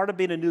that? Well, part of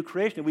being a new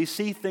creation, we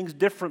see things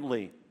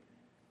differently.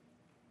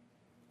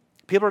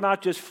 People are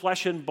not just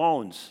flesh and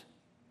bones.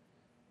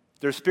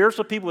 They're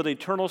spiritual people with an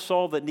eternal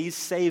soul that needs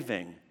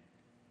saving.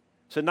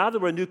 So now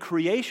that we're a new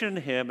creation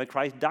in him, and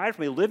Christ died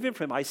for me, living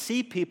for him, I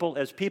see people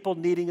as people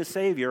needing a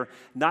Savior,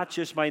 not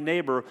just my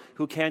neighbor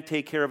who can't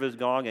take care of his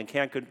dog and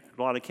can't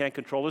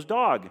control his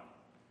dog.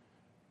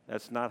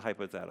 That's not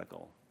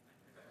hypothetical.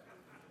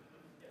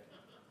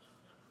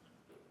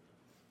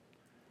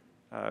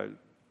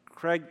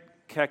 Craig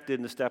Keck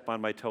didn't step on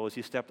my toes.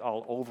 He stepped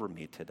all over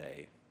me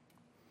today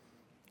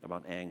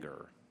about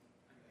anger.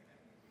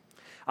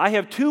 I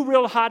have two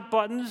real hot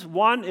buttons.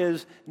 One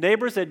is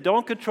neighbors that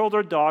don't control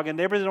their dog and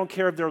neighbors that don't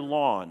care of their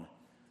lawn.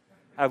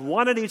 I have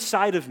one on each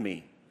side of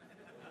me.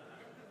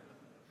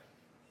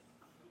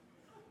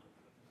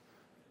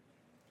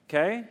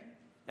 Okay?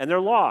 And they're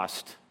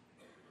lost.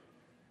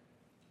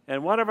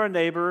 And one of our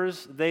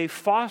neighbors, they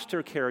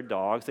foster care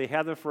dogs. They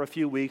have them for a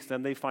few weeks,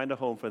 then they find a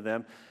home for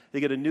them. They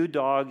get a new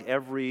dog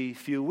every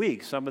few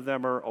weeks. Some of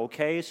them are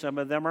okay, some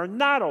of them are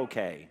not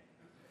okay.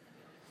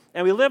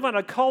 And we live on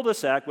a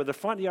cul-de-sac where the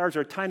front yards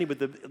are tiny, but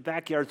the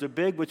backyards are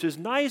big, which is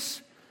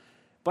nice.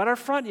 But our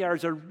front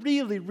yards are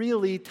really,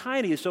 really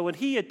tiny. So when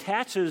he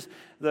attaches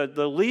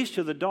the leash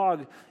to the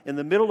dog in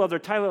the middle of their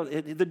tile,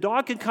 the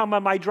dog can come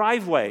on my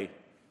driveway.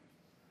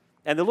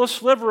 And the little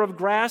sliver of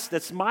grass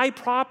that's my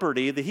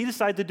property that he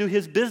decided to do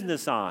his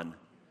business on.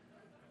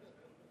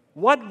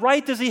 What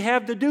right does he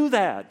have to do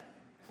that?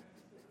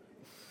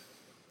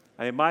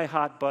 I mean, my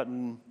hot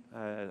button,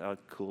 I'll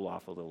cool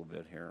off a little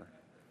bit here.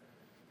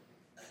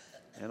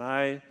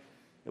 And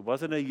it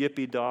wasn't a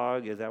yippy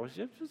dog. It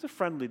was a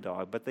friendly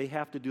dog, but they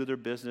have to do their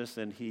business,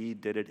 and he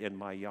did it in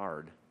my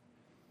yard.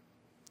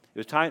 It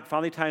was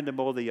finally time to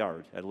mow the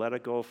yard. I'd let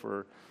it go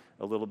for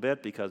a little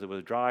bit because it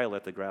was dry. I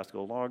let the grass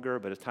go longer,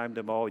 but it's time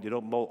to mow. You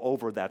don't mow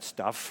over that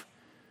stuff.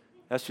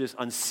 That's just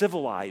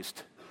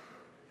uncivilized.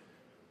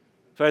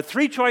 So I had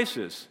three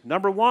choices.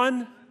 Number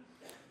one,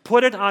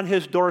 put it on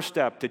his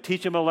doorstep to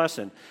teach him a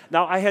lesson.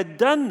 Now, I had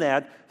done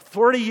that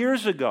 40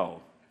 years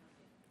ago.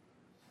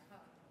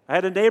 I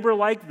had a neighbor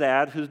like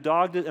that whose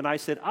dog did, and I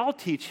said, I'll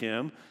teach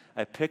him.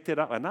 I picked it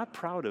up. I'm not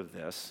proud of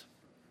this.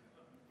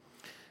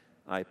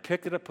 I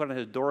picked it up, put it on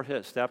his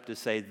doorstep to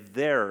say,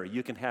 there,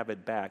 you can have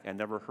it back. I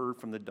never heard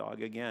from the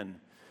dog again.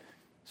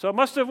 So it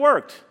must have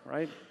worked,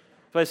 right?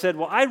 So I said,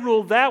 well, I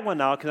ruled that one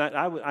out because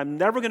I'm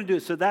never going to do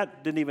it. So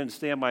that didn't even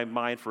stay in my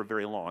mind for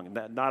very long.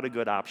 Not a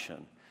good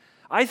option.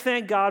 I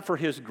thank God for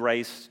His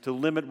grace to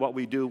limit what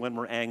we do when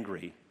we're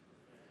angry.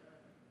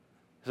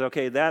 So,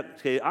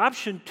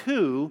 option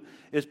 2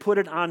 is put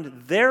it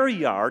on their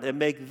yard and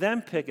make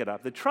them pick it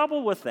up. The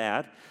trouble with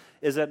that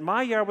is that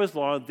my yard was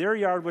long, their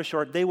yard was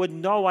short. They would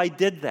know I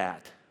did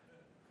that.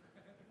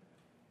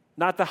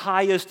 Not the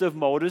highest of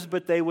motives,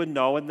 but they would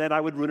know, and then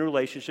I would ruin a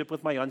relationship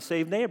with my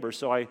unsaved neighbor.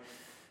 So I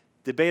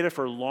debated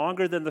for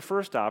longer than the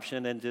first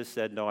option and just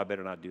said, no, I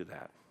better not do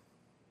that.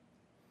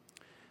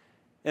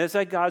 And it's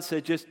like God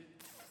said, just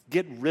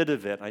get rid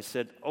of it. I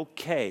said,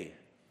 okay.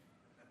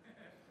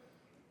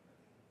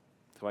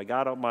 So I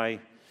got out my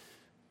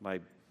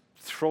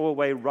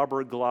throwaway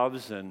rubber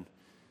gloves and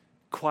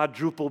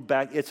quadruple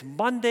bag. It's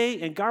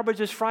Monday and garbage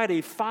is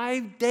Friday.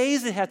 5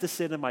 days it had to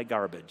sit in my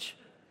garbage.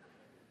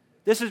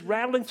 This is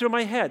rattling through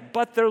my head,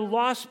 but they're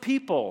lost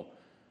people.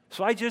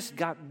 So I just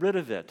got rid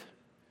of it.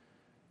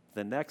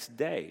 The next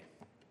day,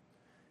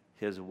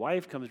 his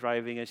wife comes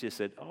driving and she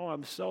said, oh,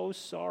 I'm so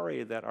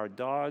sorry that our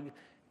dog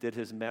did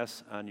his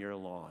mess on your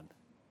lawn.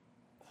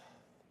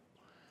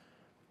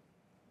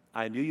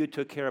 I knew you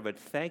took care of it.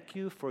 Thank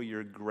you for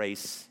your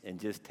grace in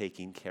just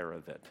taking care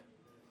of it.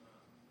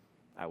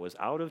 I was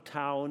out of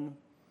town.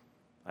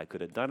 I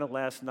could have done it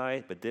last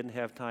night, but didn't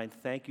have time.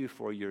 Thank you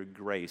for your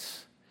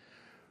grace.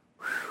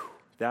 Whew,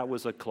 that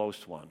was a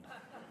close one,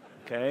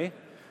 okay?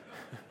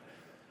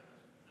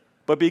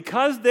 But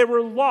because they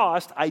were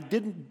lost, I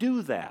didn't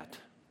do that.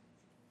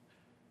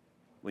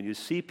 When you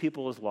see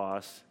people as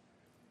lost,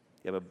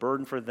 you have a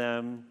burden for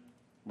them,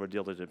 we're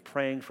diligent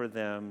praying for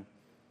them,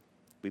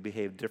 we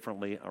behave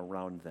differently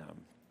around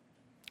them.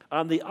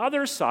 On the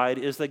other side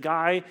is the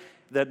guy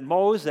that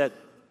mows at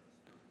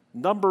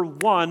number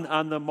 1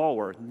 on the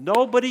mower.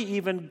 Nobody,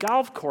 even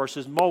golf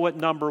courses, mow at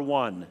number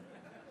 1.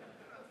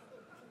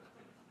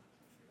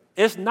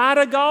 It's not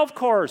a golf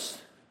course.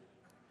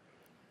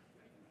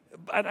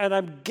 And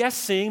I'm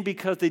guessing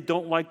because they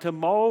don't like to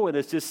mow and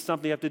it's just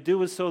something you have to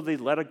do, and so they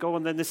let it go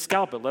and then they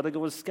scalp it, let it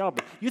go and scalp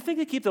it. You think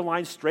they keep the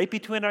line straight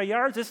between our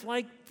yards? It's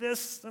like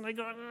this. And I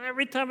go,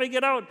 every time I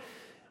get out,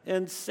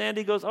 and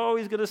Sandy goes, oh,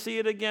 he's going to see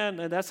it again.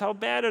 And that's how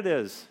bad it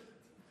is.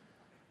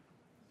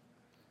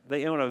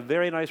 They own a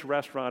very nice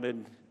restaurant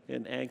in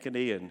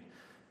Ankeny and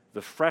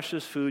the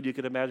freshest food you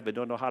could imagine, but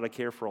don't know how to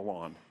care for a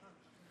lawn.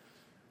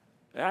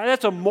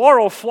 That's a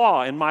moral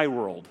flaw in my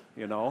world,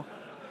 you know.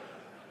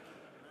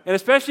 And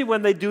especially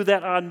when they do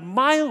that on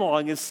my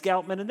lawn in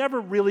Scalpman, and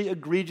never really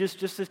egregious,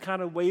 just this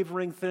kind of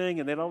wavering thing,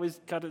 and they'd always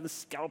cut it and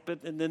scalp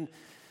it, and then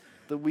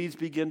the weeds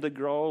begin to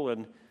grow,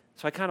 and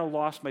so I kind of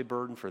lost my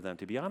burden for them,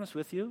 to be honest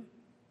with you.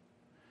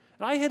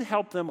 And I had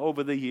helped them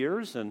over the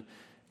years, and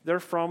they're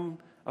from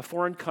a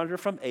foreign country,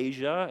 from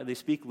Asia, and they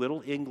speak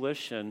little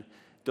English, and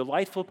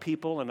delightful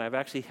people, and I've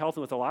actually helped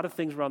them with a lot of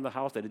things around the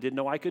house that I didn't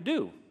know I could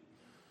do.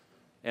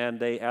 And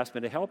they asked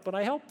me to help, and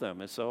I helped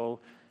them, and so,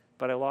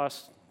 but I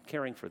lost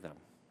caring for them.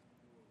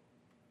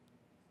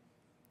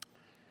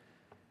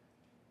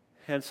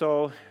 And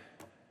so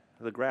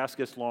the grass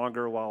gets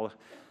longer while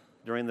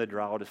during the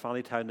drought. It's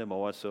finally time to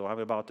mow it, so I'm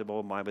about to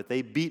mow mine. But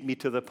they beat me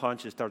to the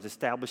punch and started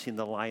establishing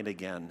the line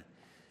again.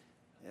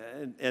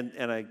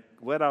 And I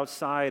went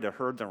outside, I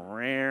heard the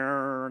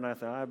rare, and I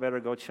thought, I better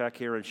go check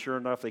here. And sure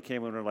enough, they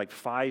came in like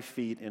 5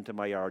 feet into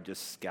my yard,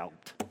 just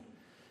scalped.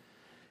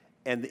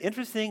 And the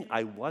interesting,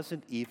 I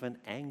wasn't even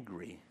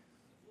angry.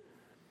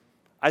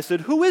 I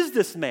said, who is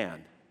this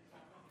man?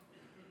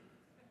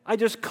 I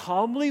just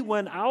calmly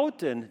went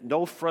out, and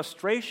no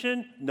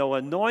frustration, no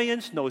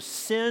annoyance, no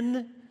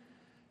sin.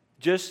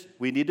 Just,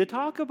 we need to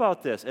talk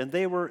about this. And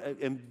they were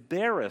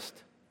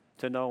embarrassed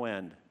to no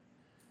end.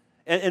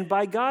 And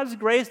by God's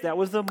grace, that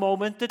was the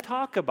moment to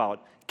talk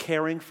about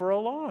caring for a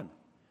lawn.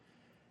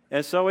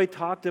 And so we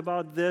talked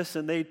about this,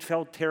 and they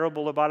felt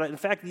terrible about it. In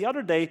fact, the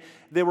other day,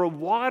 they were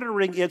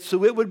watering it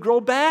so it would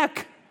grow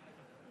back.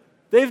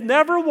 They've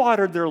never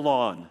watered their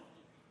lawn.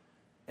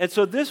 And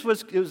so it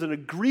was an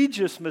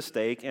egregious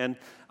mistake, and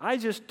I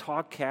just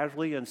talked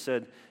casually and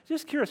said,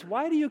 just curious,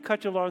 why do you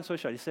cut your lawn so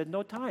short? He said,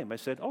 no time. I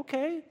said,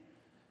 okay.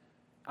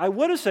 I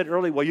would have said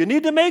earlier, well, you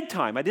need to make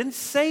time. I didn't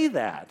say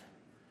that.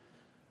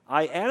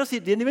 I honestly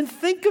didn't even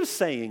think of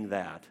saying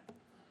that.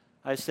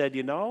 I said,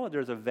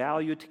 there's a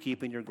value to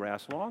keeping your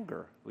grass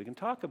longer. We can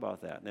talk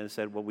about that. And they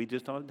said, well, we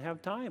just don't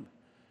have time.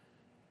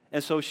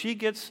 And so she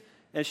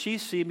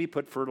see me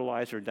put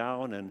fertilizer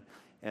down,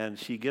 and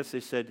they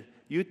said,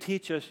 you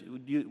teach us,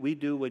 we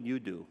do what you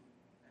do.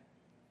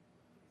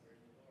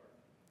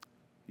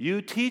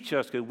 You teach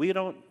us, because we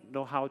don't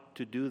know how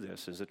to do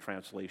this, is a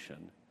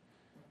translation.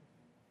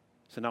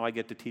 So now I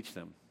get to teach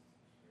them.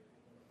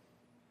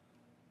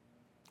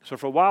 So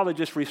for a while, they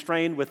just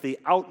restrained with the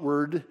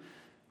outward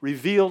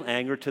revealed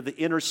anger to the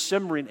inner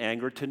simmering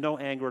anger to no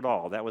anger at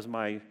all. That was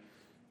my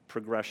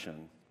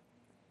progression.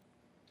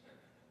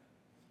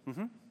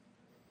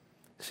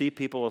 See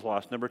people as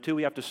lost. Number 2,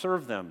 we have to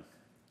serve them.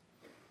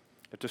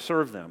 We have to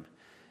serve them.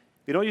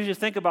 We don't usually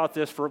think about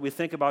this. We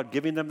think about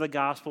giving them the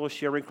gospel,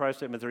 sharing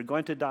Christ. If they're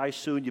going to die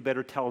soon, you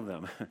better tell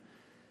them.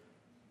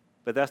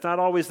 But that's not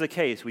always the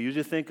case. We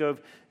usually think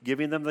of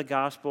giving them the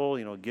gospel,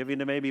 giving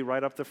them maybe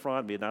right up the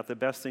front, maybe not the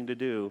best thing to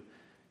do.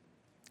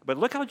 But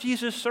look how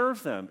Jesus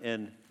served them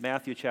in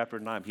Matthew chapter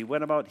 9. He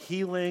went about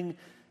healing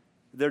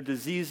their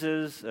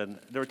diseases, and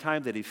there were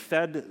times that he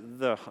fed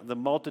the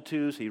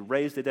multitudes, he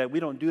raised the dead. We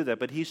don't do that,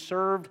 but he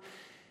served.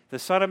 The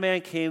Son of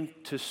Man came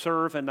to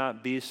serve and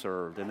not be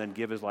served, and then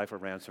give his life a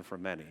ransom for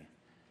many.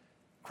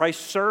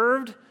 Christ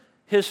served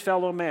his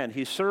fellow man.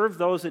 He served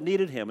those that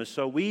needed him, and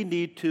so we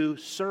need to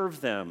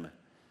serve them.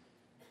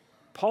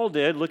 Paul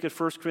did. Look at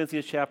 1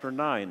 Corinthians chapter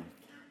 9. It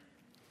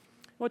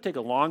won't take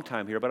a long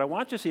time here, but I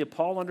want you to see that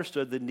Paul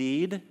understood the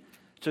need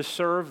to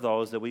serve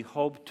those that we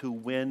hope to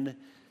win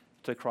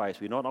to Christ.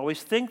 We don't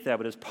always think that,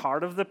 but it's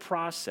part of the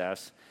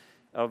process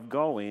of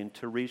going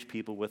to reach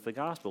people with the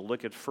gospel.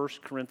 Look at 1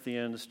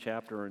 Corinthians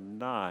chapter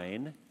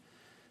 9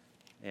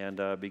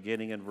 and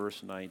beginning in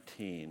verse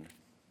 19.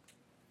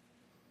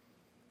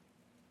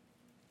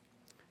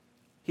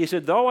 He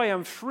said, though I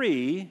am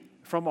free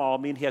from all,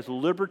 meaning he has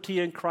liberty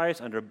in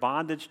Christ, under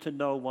bondage to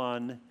no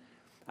one,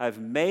 I've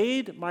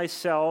made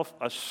myself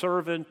a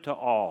servant to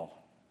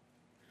all,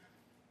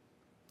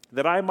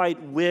 that I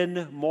might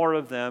win more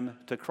of them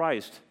to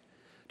Christ.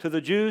 To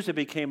the Jews, it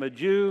became a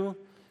Jew.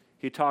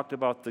 He talked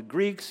about the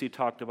Greeks. He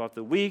talked about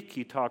the weak.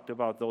 He talked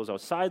about those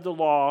outside the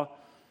law.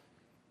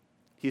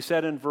 He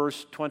said in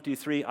verse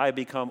 23, I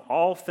become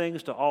all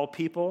things to all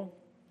people,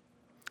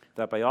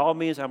 that by all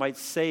means I might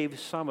save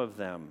some of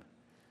them.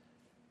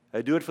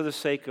 I do it for the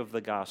sake of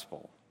the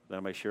gospel, that I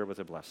might share with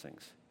the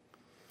blessings.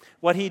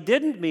 What he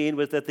didn't mean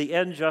was that the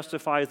end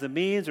justifies the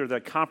means, or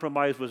that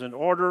compromise was in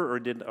order,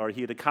 or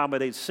he'd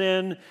accommodate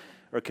sin,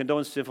 or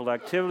condone sinful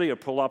activity, or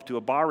pull up to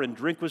a bar and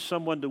drink with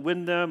someone to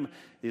win them.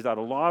 He's not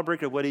a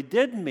lawbreaker. What he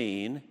did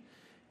mean,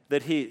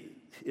 that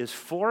his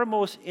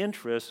foremost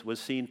interest was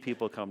seeing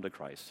people come to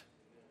Christ,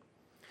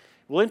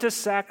 willing to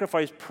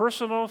sacrifice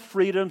personal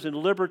freedoms and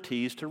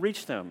liberties to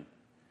reach them,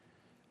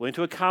 willing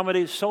to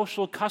accommodate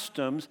social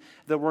customs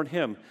that weren't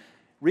him.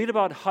 Read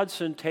about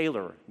Hudson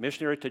Taylor,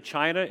 missionary to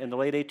China in the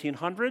late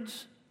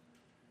 1800s.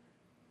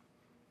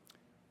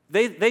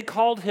 They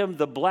called him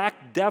the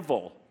Black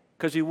Devil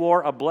because he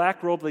wore a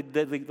black robe like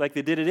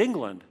they did in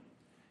England.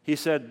 He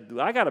said,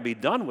 I got to be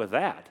done with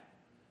that.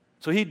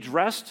 So he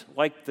dressed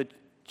like the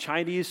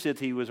Chinese that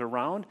he was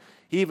around.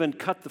 He even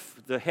cut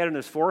the head on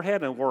his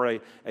forehead and wore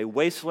a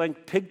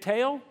waist-length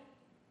pigtail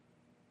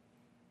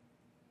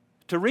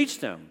to reach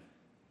them.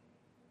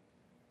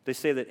 They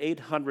say that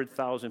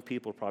 800,000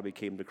 people probably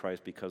came to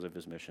Christ because of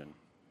his mission.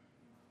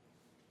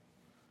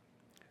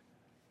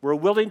 We're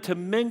willing to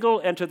mingle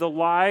into the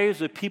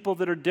lives of people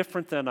that are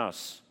different than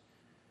us.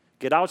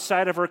 Get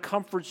outside of our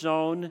comfort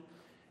zone,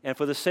 and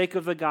for the sake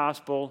of the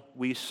gospel,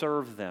 we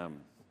serve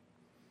them.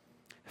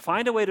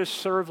 Find a way to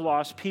serve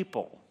lost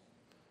people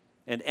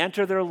and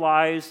enter their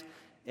lives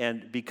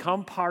and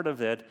become part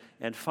of it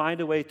and find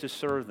a way to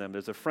serve them.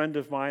 There's a friend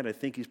of mine, I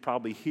think he's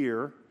probably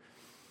here.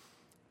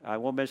 I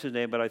won't mention his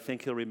name, but I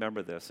think he'll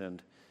remember this.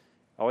 And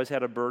always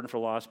had a burden for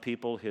lost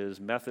people. His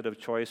method of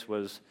choice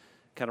was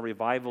kind of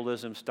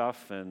revivalism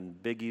stuff and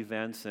big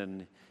events.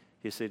 And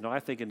he said, no, I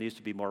think it needs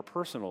to be more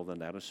personal than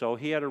that. And so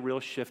he had a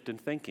real shift in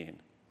thinking.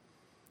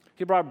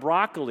 He brought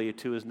broccoli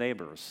to his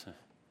neighbors.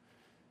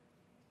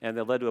 And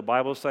that led to a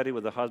Bible study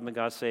where the husband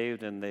got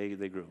saved and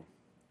they grew.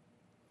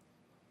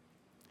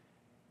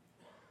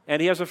 And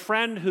he has a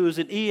friend who's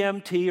an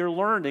EMT or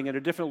learning, and there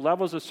are different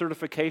levels of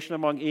certification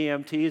among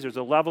EMTs. There's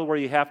a level where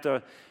you have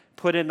to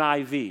put in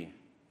IV. The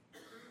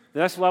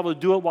next level is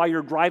do it while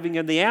you're driving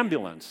in the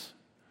ambulance.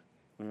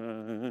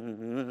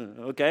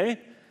 Okay?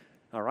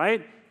 All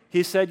right?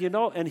 He said,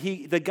 and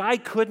the guy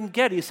couldn't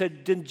get it. He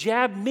said, then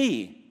jab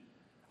me.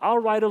 I'll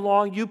ride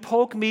along. You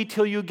poke me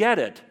till you get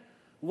it.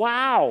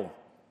 Wow.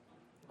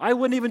 I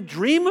wouldn't even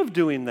dream of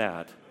doing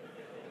that.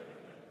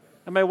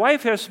 And my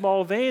wife has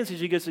small veins, and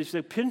she gets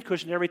a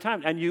pincushion every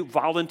time. And you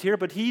volunteer,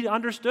 but he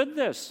understood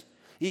this.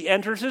 He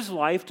enters his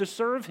life to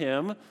serve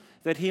him,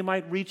 that he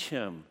might reach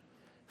him.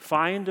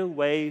 Find a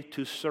way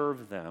to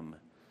serve them.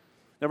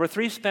 Number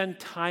 3,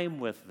 spend time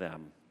with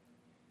them.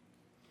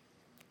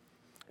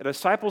 A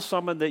disciple is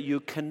someone that you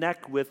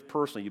connect with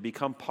personally. You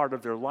become part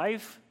of their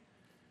life.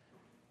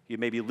 You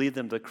maybe lead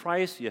them to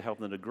Christ. You help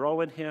them to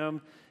grow in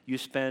him. You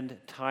spend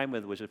time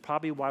with them, which is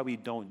probably why we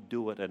don't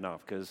do it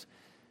enough, because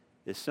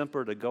it's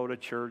simpler to go to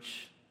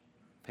church,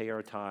 pay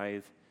our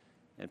tithe,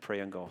 and pray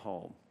and go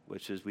home,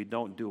 which is we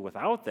don't do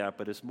without that,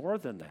 but it's more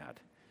than that.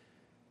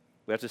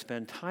 We have to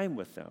spend time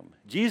with them.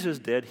 Jesus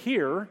did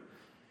here.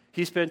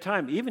 He spent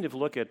time. Even if you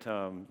look at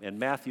in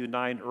Matthew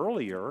 9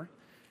 earlier,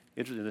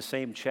 in the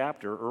same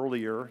chapter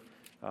earlier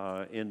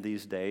in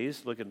these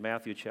days, look at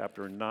Matthew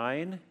chapter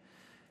 9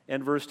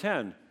 and verse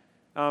 10.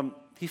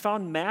 He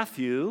found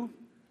Matthew,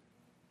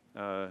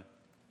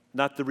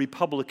 not the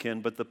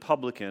Republican, but the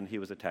publican. He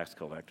was a tax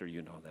collector,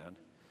 you know that.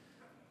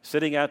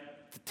 Sitting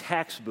at the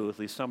tax booth, at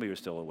least some of you are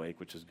still awake,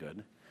 which is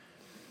good.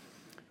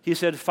 he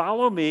said,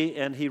 follow me,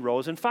 and he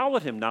rose and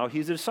followed him. Now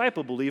he's a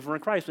disciple, believer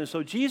in Christ. And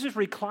so Jesus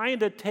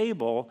reclined at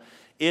table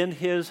in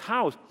his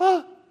house.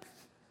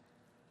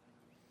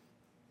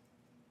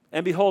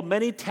 And behold,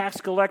 many tax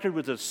collectors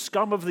were the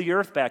scum of the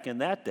earth back in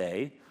that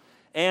day,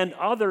 and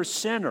other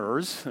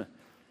sinners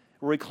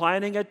were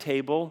reclining at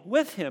table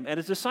with him and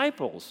his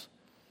disciples.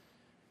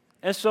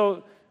 And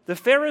so the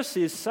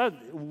Pharisees said,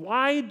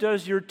 why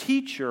does your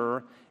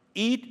teacher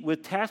eat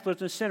with tax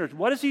collectors and sinners?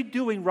 What is he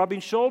doing rubbing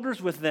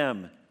shoulders with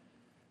them?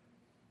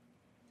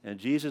 And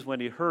Jesus,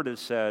 when he heard it,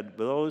 said,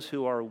 those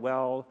who are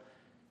well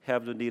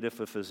have no need of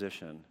a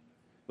physician,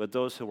 but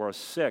those who are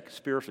sick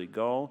spiritually,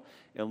 go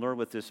and learn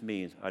what this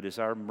means. I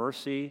desire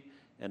mercy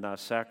and not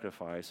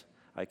sacrifice.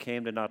 I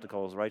came to not to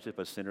call us righteous,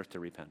 but sinners to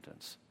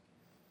repentance.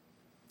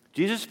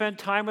 Jesus spent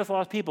time with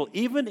lost people,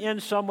 even in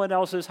someone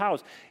else's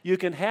house. You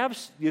can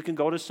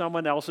go to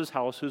someone else's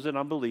house who's an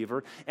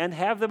unbeliever and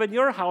have them in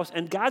your house,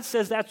 and God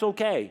says that's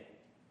okay.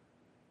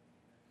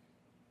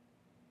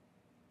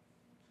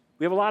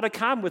 We have a lot of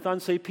common with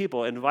unsaved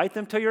people. Invite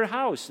them to your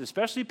house,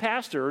 especially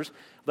pastors.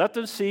 Let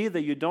them see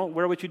that you don't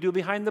wear what you do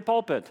behind the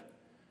pulpit.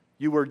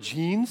 You wear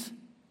jeans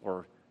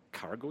or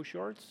cargo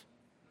shorts.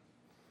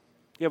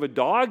 You have a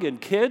dog and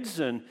kids,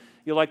 and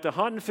you like to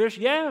hunt and fish.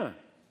 Yeah.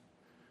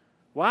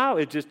 Wow,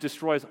 it just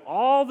destroys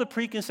all the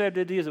preconceived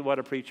ideas of what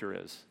a preacher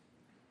is.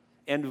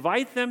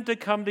 Invite them to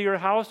come to your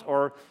house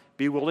or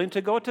be willing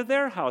to go to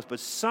their house, but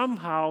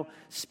somehow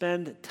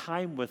spend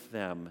time with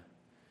them.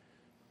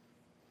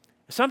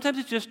 Sometimes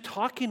it's just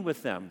talking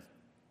with them.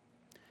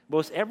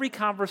 Most every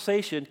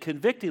conversation,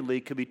 convictingly,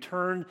 could be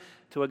turned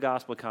to a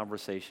gospel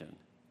conversation.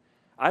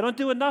 I don't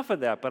do enough of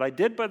that, but I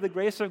did by the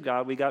grace of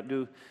God. We got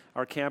to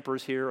our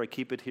campers here. I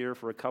keep it here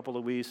for a couple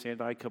of weeks,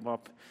 and I come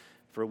up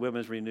for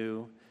Women's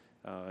Renew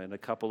in a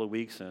couple of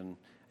weeks. And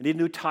I need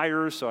new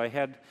tires, so I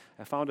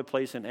found a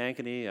place in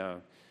Ankeny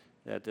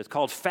that's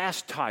called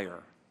Fast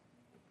Tire.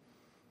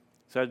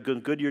 So I had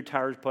Goodyear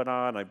tires put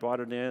on. I brought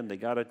it in. They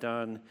got it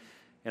done.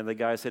 And the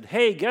guy said,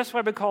 hey, guess why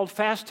we called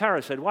Fast Tire?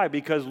 I said, why?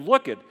 Because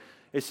look it.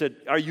 They said,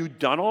 are you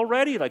done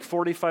already? Like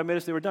 45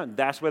 minutes they were done.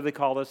 That's why they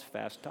called us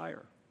Fast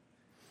Tire.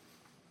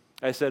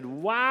 I said,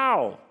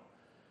 wow.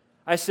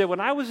 I said,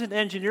 when I was an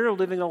engineer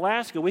living in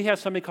Alaska, we had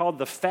something called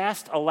the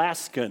Fast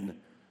Alaskan.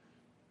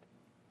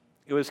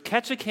 It was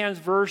Ketchikan's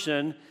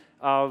version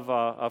of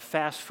a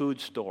fast food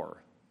store.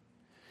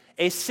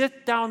 A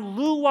sit-down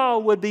luau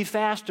would be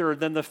faster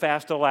than the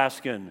Fast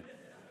Alaskan.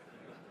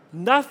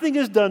 Nothing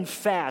is done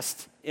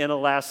fast in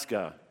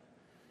Alaska.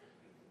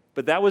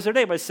 But that was their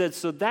name. I said,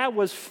 so that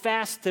was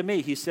fast to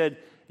me. He said,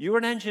 you're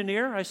an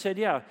engineer? I said,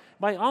 yeah.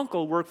 My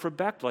uncle worked for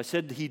Bechtel. I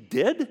said, he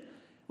did?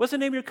 What's the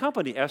name of your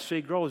company?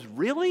 S.J. Groves.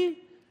 Really?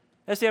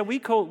 I said,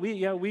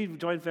 yeah, we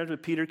joined venture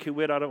with Peter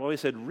Kiewit out of. He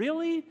said,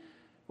 really?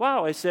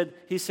 Wow.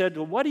 He said,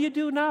 well, what do you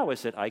do now? I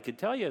said, I could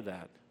tell you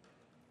that.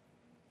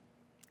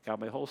 Got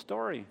my whole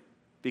story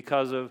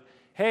because of,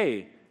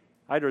 hey,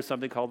 I heard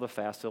something called the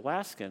Fast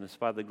Alaskan. It's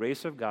by the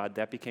grace of God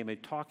that became a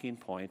talking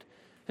point.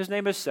 His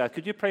name is Seth.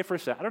 Could you pray for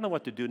Seth? I don't know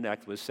what to do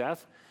next with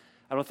Seth.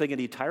 I don't think I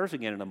need tires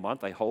again in a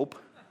month, I hope.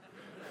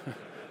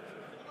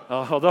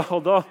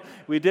 Although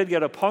we did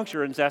get a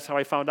puncture, and that's how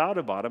I found out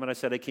about him. And I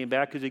said I came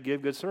back because he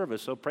gave good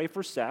service. So pray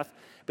for Seth.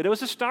 But it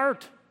was a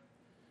start.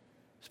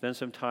 Spend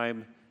some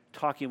time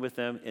talking with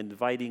them,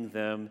 inviting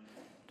them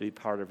to be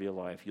part of your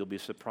life. You'll be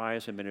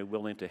surprised how many are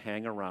willing to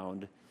hang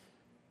around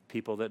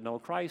people that know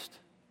Christ.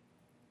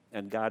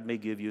 And God may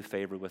give you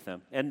favor with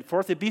them. And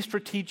fourthly, be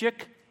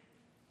strategic.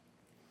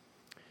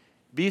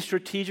 Be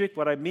strategic.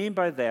 What I mean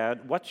by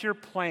that, what's your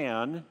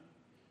plan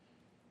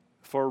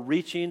for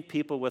reaching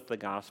people with the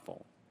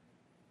gospel?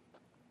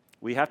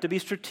 We have to be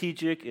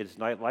strategic. It's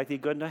not likely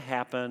going to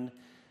happen.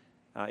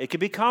 It can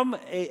become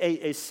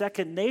a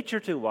second nature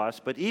to us,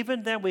 but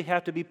even then we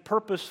have to be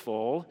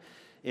purposeful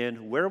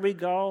in where we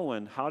go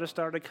and how to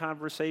start a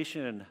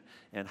conversation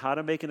and how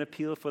to make an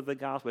appeal for the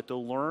gospel, to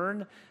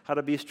learn how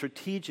to be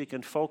strategic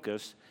and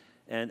focused.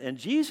 And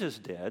Jesus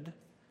did.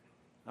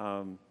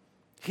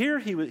 Here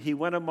he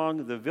went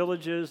among the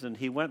villages and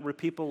he went where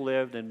people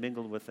lived and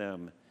mingled with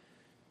them.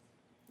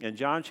 In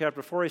John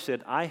chapter 4, he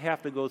said, I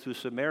have to go through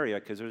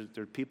Samaria because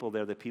there are people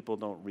there that people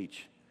don't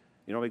reach.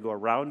 You know, we go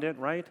around it,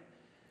 right?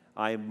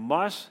 I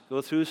must go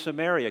through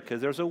Samaria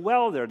because there's a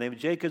well there named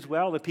Jacob's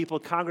Well. The people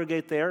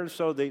congregate there, and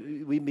so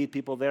we meet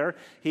people there.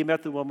 He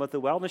met the woman at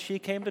the well, and she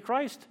came to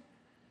Christ.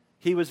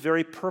 He was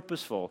very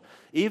purposeful.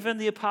 Even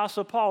the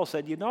Apostle Paul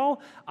said, you know,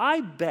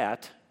 I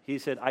bet, he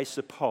said, I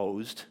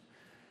supposed.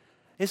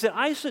 He said,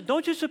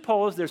 don't you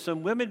suppose there's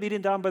some women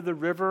meeting down by the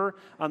river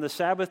on the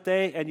Sabbath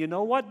day? And you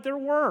know what? There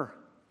were.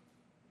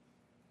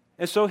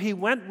 And so he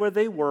went where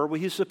they were, where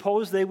he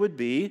supposed they would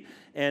be,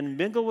 and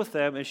mingled with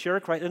them and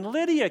shared Christ. And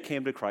Lydia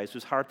came to Christ,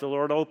 whose heart the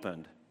Lord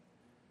opened.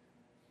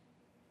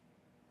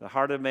 The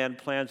heart of man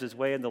plans his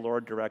way, and the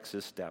Lord directs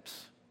his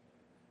steps.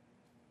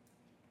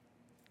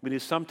 We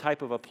need some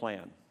type of a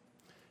plan.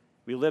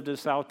 We lived in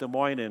South Des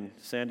Moines, and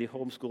Sandy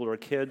homeschooled our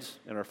kids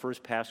in our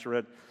first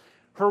pastorate.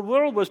 Her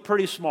world was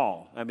pretty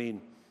small. I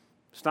mean,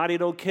 snotty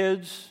old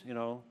kids, you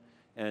know,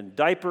 and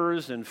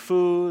diapers and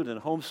food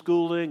and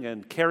homeschooling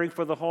and caring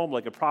for the home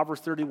like a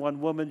Proverbs 31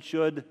 woman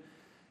should.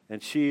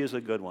 And she is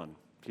a good one.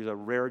 She's a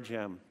rare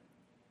gem.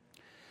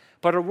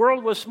 But her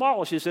world was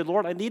small. She said,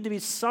 Lord, I need to be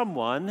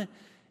someone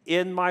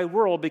in my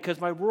world because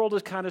my world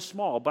is kind of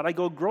small. But I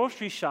go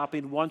grocery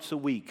shopping once a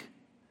week.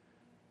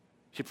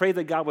 She prayed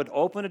that God would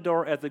open a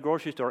door at the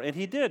grocery store, and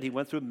he did. He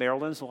went through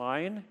Marilyn's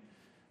line,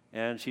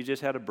 and she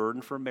just had a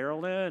burden for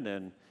Marilyn,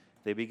 and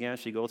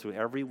she'd go through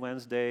every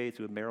Wednesday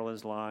through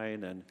Marilyn's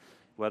line, and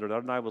whether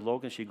or not with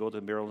Logan, she'd go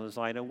to Marilyn's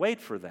line and wait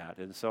for that.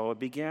 And so it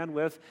began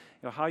with,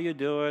 how you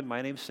doing?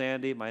 My name's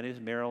Sandy. My name's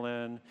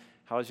Marilyn.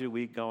 How's your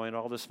week going?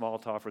 All the small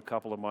talk for a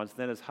couple of months.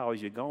 Then it's,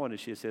 how's you going? And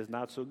she says,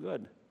 not so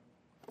good.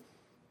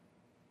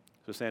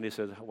 So Sandy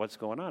says, what's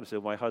going on? I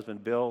said, my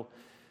husband, Bill,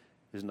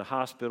 is in the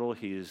hospital.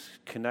 He's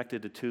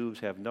connected to tubes,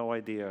 have no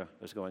idea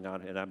what's going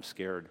on, and I'm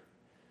scared.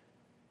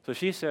 So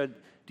she said,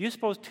 do you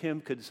suppose Tim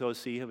could so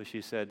see him? And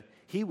she said,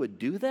 he would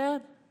do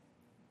that?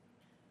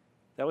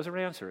 That was her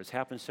answer. It's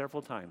happened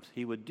several times.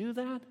 He would do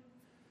that?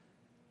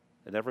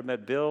 I never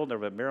met Bill,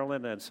 never met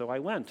Marilyn, and so I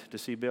went to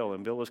see Bill,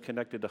 and Bill was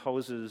connected to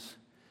hoses,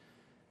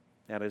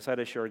 and I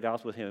decided to share a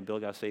gospel with him, and Bill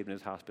got saved in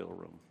his hospital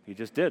room. He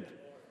just did.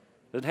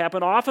 Doesn't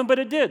happen often, but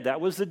it did. That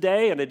was the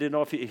day, and I didn't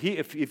know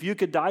if you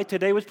could die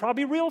today was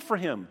probably real for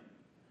him.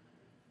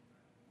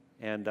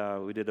 And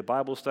we did a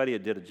Bible study. I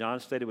did a John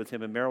study with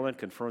him and Marilyn,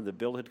 confirmed that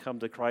Bill had come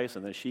to Christ,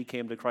 and then she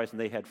came to Christ, and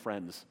they had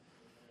friends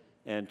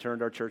and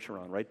turned our church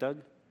around. Right, Doug?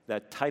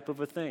 That type of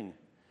a thing.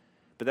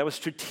 But that was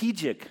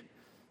strategic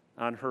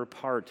on her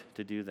part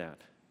to do that.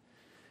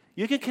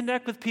 You can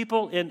connect with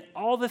people in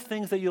all the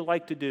things that you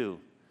like to do.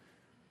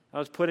 I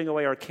was putting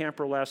away our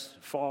camper last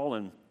fall,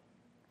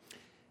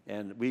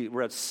 and we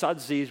were at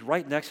Sudsy's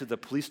right next to the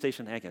police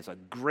station. It's a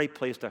great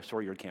place to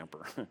store your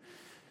camper.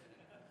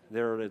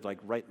 They're like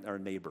right our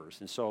neighbors.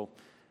 And so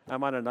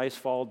I'm on a nice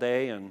fall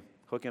day and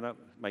hooking up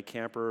my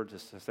camper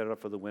just to set it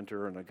up for the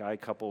winter, and a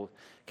couple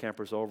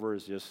campers over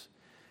is just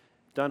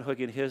done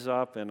hooking his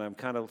up, and I'm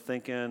kind of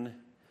thinking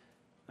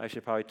I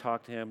should probably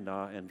talk to him.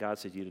 Nah, and God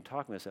said, you didn't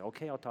talk to him. I said,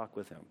 okay, I'll talk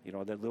with him.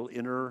 That little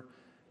inner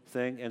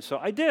thing. And so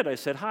I did. I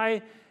said,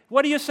 hi,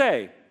 what do you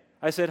say?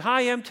 I said,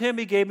 hi, I'm Tim.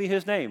 He gave me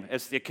his name.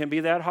 It can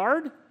be that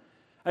hard?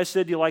 I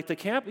said, do you like to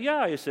camp?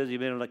 Yeah. He says, you've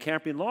been on a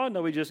camping long?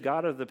 No, we just got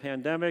out of the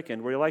pandemic,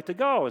 and where do you like to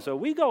go? And so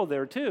we go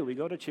there, too. We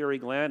go to Cherry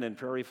Glen and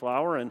Prairie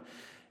Flower,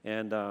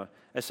 and I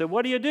said,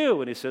 what do you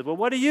do? And he said, well,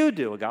 what do you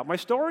do? I got my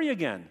story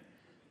again.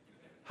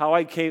 How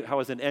I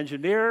was an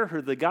engineer,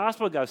 heard the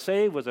gospel, got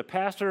saved, was a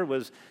pastor,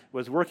 was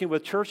working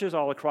with churches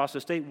all across the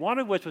state, one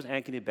of which was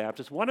Ankeny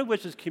Baptist, one of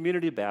which is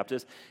Community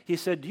Baptist. He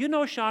said, do you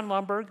know Sean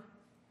Lumberg?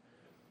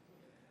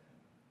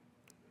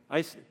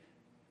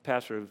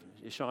 Pastor,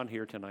 is Sean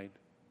here tonight?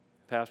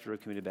 Pastor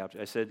of Community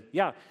Baptist. I said,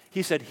 yeah.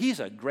 He said, he's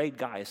a great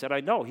guy. I said, I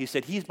know. He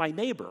said, he's my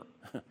neighbor.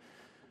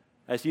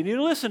 I said, you need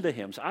to listen to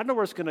him. So I don't know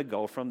where it's going to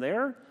go from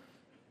there,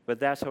 but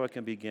that's how it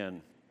can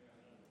begin.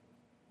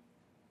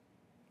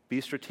 Be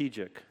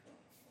strategic.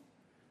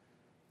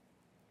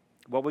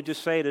 What would you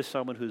say to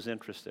someone who's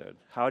interested?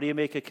 How do you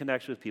make a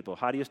connection with people?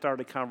 How do you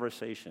start a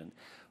conversation?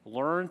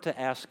 Learn to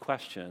ask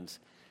questions.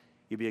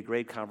 You'll be a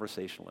great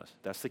conversationalist.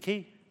 That's the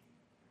key.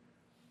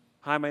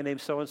 Hi, my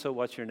name's so-and-so.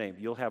 What's your name?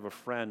 You'll have a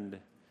friend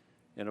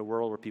in a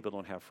world where people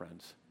don't have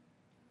friends.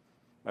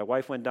 My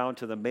wife went down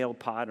to the mail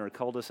pod in her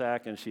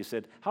cul-de-sac, and she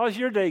said, how's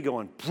your day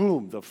going?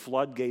 Boom, the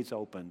floodgates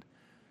opened.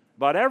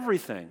 About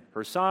everything.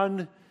 Her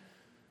son,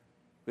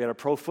 we had a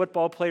pro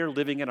football player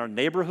living in our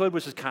neighborhood,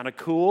 which is kind of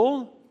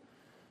cool,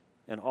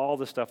 and all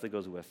the stuff that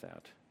goes with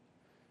that.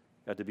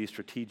 You have to be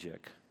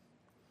strategic.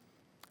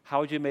 How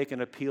would you make an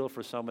appeal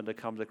for someone to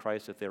come to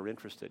Christ if they're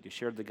interested? You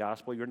shared the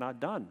gospel, you're not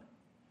done.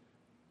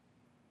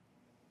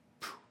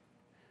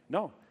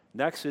 No.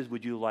 Next is,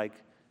 would you like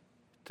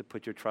to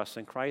put your trust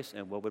in Christ,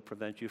 and what would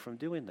prevent you from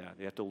doing that?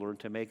 You have to learn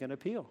to make an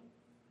appeal.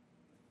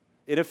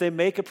 And if they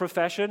make a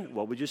profession,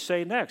 what would you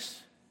say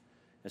next?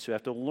 And so you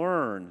have to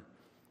learn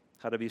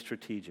how to be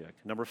strategic.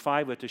 Number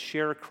 5, we have to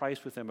share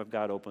Christ with them if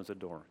God opens the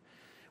door.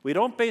 We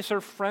don't base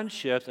our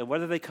friendships on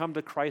whether they come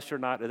to Christ or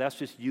not, and that's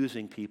just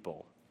using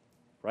people,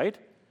 right?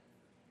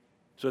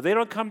 So if they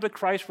don't come to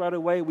Christ right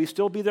away, we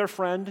still be their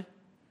friend,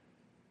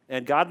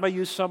 and God might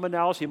use someone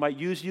else. He might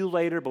use you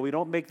later, but we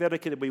don't make that a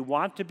kid. We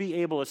want to be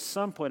able at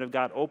some point, if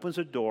God opens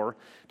a door,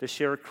 to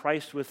share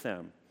Christ with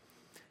them.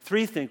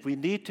 3 things. We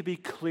need to be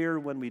clear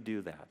when we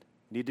do that.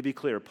 Need to be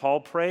clear. Paul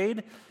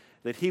prayed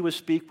that he would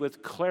speak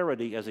with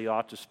clarity as he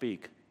ought to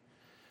speak.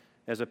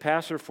 As a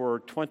pastor for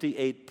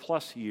 28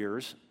 plus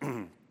years,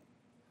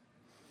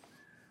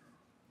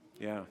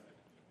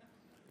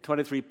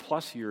 23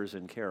 plus years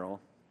in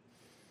Carroll.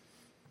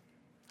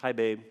 Hi,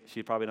 babe.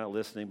 She's probably not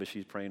listening, but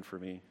she's praying for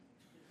me.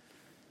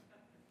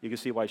 You can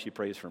see why she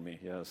prays for me,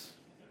 yes.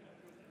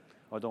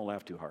 Oh, don't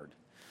laugh too hard.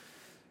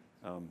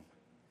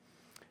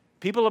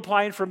 People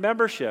applying for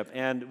membership,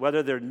 and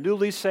whether they're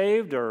newly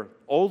saved or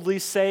oldly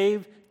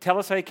saved, tell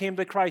us how you came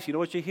to Christ. You know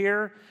what you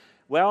hear?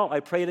 Well, I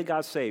prayed and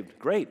got saved.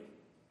 Great.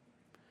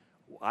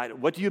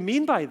 What do you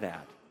mean by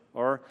that?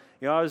 Or,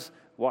 I was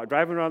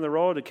driving around the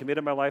road and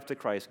committed my life to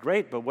Christ.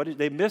 Great, but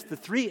they missed the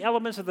three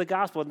elements of the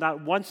gospel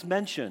not once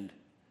mentioned.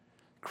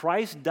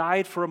 Christ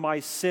died for my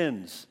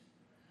sins.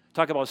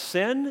 Talk about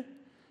sin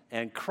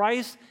and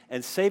Christ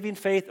and saving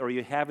faith, or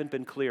you haven't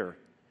been clear.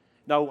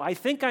 Now, I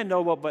think I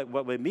know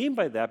what we mean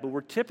by that, but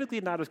we're typically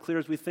not as clear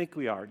as we think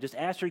we are. Just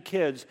ask your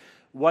kids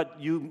what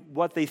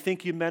they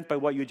think you meant by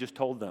what you just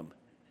told them.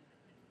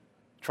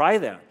 Try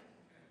that.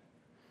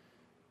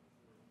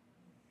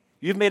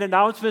 You've made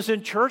announcements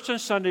in church on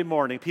Sunday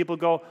morning. People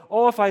go,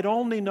 oh, if I'd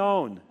only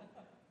known.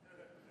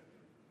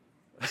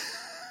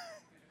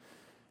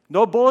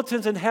 No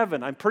bulletins in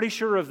heaven. I'm pretty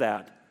sure of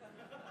that.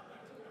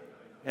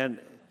 And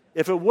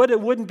if it would,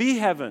 it wouldn't be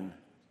heaven.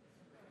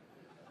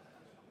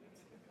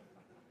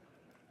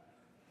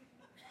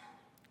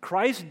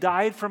 Christ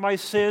died for my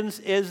sins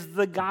is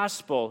the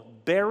gospel.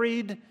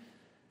 Buried,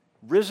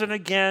 risen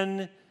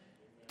again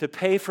to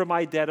pay for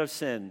my debt of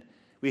sin.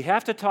 We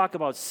have to talk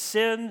about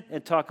sin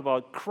and talk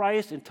about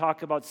Christ and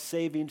talk about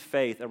saving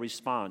faith, a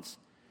response.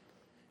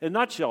 In a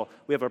nutshell,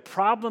 we have a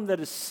problem that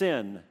is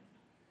sin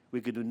we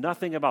could do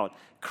nothing about.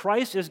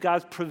 Christ is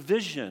God's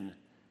provision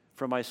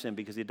for my sin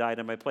because he died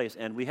in my place.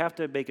 And we have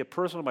to make it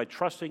personal by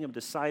trusting him,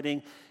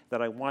 deciding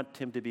that I want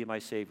him to be my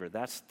Savior.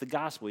 That's the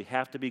gospel. We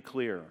have to be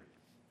clear.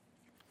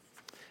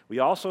 We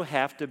also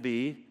have to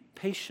be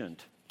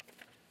patient.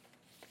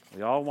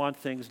 We all want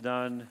things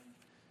done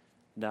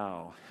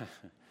now.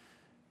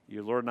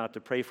 You learn not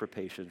to pray for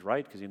patience,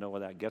 right? Because you know where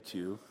that gets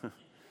you.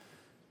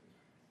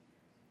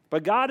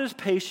 But God is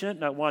patient,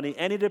 not wanting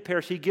any to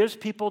perish. He gives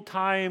people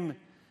time.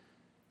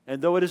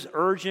 And though it is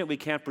urgent, we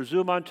can't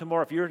presume on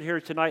tomorrow. If you're here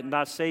tonight and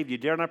not saved, you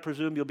dare not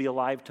presume you'll be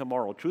alive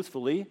tomorrow.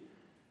 Truthfully,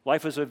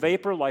 life is a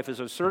vapor. Life is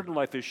uncertain.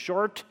 Life is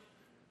short.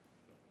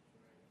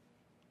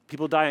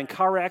 People die in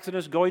car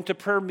accidents going to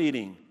prayer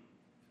meeting.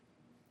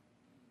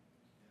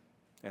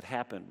 That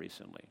happened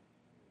recently.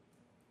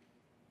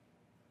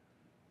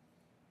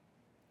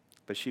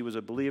 But she was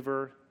a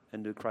believer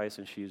and knew Christ,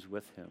 and she's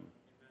with him.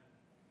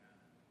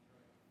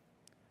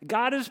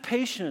 God is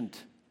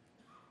patient.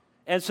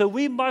 And so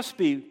we must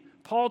be,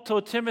 Paul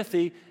told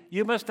Timothy,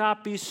 you must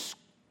not be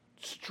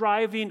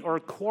striving or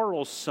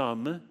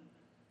quarrelsome,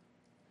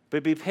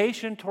 but be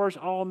patient towards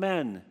all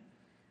men.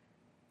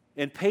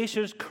 And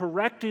patience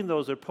correcting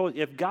those opposed.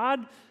 If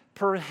God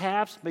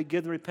perhaps may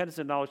give them repentance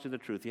and knowledge of the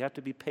truth, you have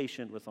to be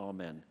patient with all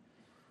men.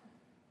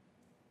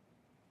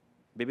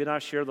 Maybe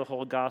not share the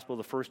whole gospel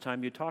the first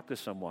time you talk to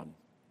someone.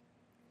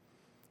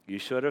 You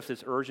should if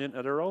it's urgent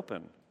and they're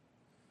open.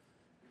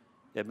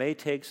 It may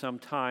take some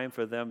time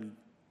for them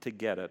to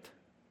get it.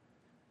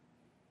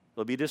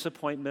 There'll be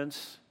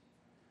disappointments.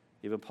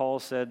 Even Paul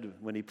said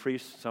when he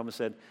preached, someone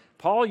said,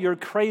 Paul, you're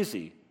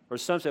crazy. Or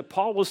some said,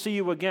 Paul will see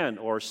you again.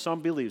 Or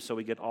some believe. So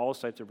we get all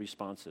types of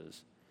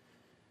responses.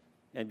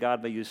 And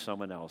God may use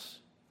someone else.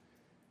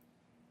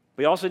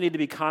 We also need to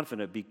be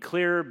confident, be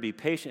clear, be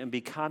patient, and be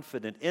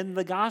confident in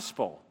the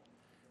gospel.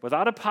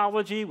 Without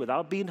apology,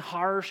 without being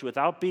harsh,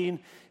 without being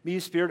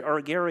mean-spirited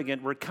or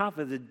arrogant, we're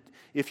confident that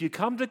if you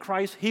come to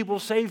Christ, he will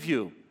save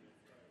you.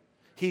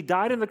 He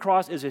died on the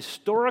cross as a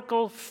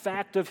historical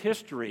fact of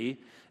history,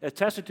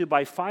 attested to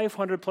by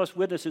 500 plus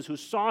witnesses who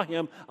saw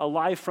him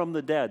alive from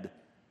the dead.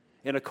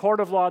 In a court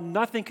of law,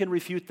 nothing can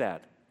refute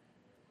that.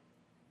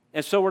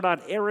 And so we're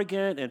not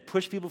arrogant and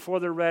push people before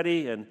they're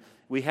ready, and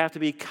we have to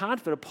be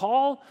confident.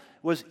 Paul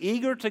was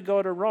eager to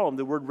go to Rome.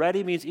 The word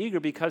ready means eager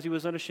because he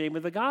was unashamed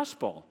of the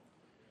gospel.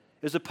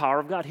 It's the power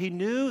of God. He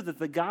knew that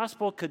the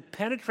gospel could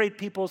penetrate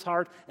people's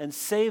heart and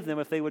save them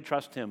if they would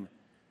trust him.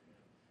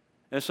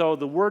 And so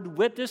the word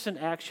witness in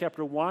Acts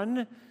chapter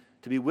 1,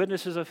 to be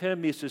witnesses of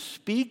him, means to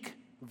speak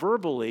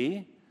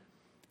verbally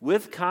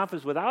with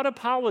confidence, without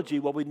apology,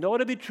 what we know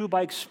to be true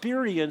by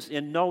experience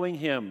in knowing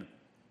him.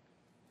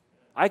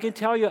 I can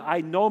tell you,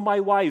 I know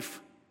my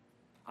wife.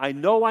 I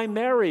know I'm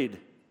married.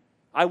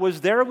 I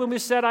was there when we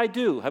said I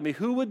do. I mean,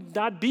 who would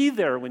not be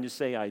there when you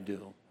say I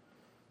do?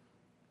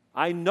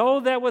 I know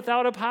that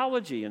without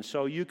apology, and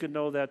so you can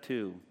know that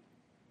too.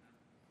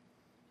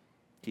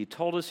 He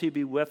told us he'd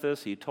be with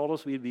us. He told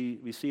us we'd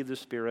receive the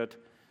Spirit.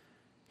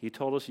 He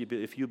told us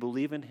if you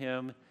believe in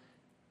him,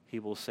 he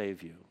will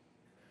save you.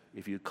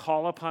 If you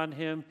call upon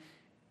him,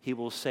 he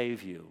will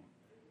save you.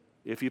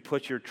 If you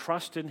put your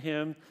trust in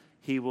him,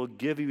 he will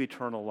give you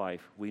eternal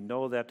life. We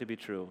know that to be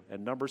true.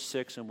 And number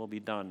 6, and we'll be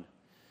done.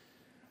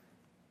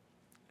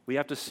 We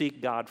have to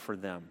seek God for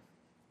them.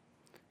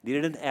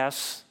 Needed an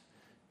S,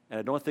 and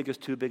I don't think it's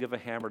too big of a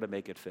hammer to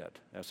make it fit.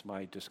 That's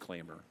my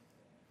disclaimer.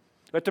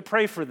 We have to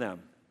pray for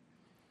them.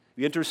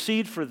 We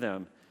intercede for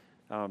them.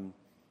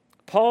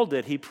 Paul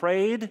did. He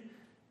prayed.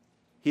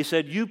 He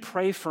said, you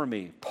pray for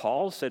me.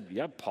 Paul said,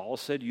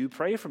 you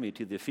pray for me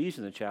to the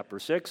Ephesians in chapter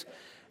 6,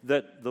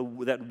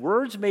 that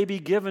words may be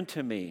given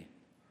to me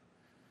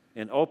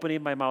in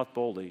opening my mouth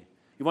boldly.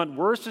 You want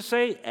words to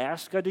say?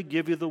 Ask God to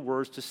give you the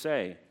words to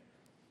say.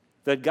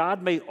 That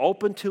God may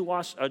open to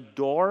us a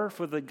door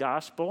for the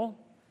gospel,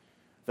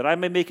 that I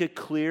may make it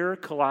clear,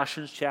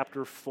 Colossians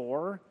chapter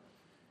 4,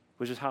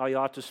 which is how he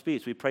ought to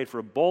speak. We prayed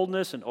for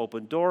boldness and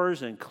open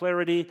doors and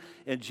clarity.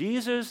 And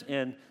Jesus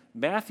in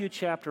Matthew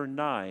chapter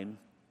 9,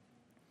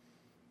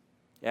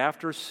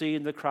 after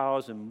seeing the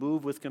crowds and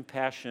moved with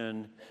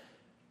compassion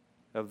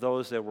of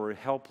those that were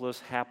helpless,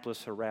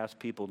 hapless, harassed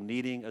people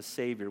needing a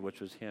Savior, which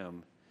was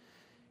him,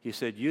 he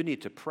said, you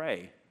need to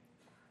pray.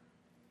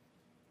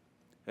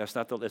 That's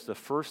the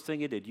first thing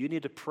he did. You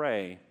need to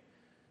pray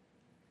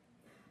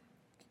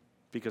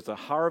because the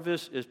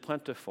harvest is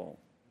plentiful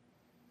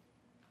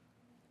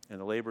and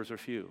the laborers are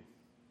few.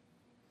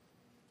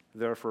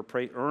 Therefore,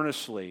 pray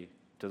earnestly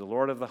to the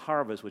Lord of the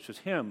harvest, which is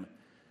him,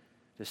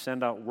 to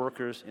send out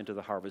workers into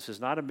the harvest. This is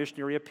not a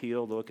missionary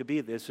appeal, though it could be.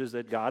 This is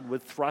that God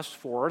would thrust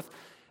forth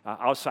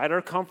outside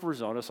our comfort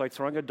zone. It's like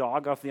throwing a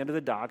dog off the end of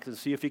the dock to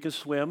see if he can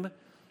swim,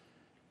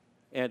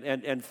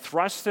 and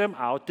thrust them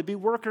out to be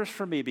workers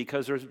for me,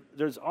 because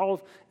there's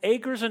all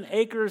acres and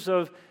acres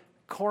of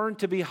corn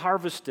to be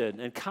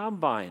harvested and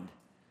combined,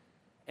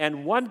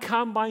 and one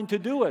combine to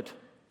do it.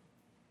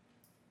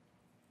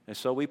 And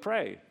so we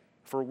pray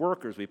for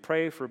workers. We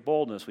pray for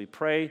boldness. We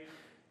pray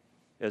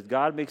as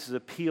God makes his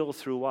appeal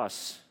through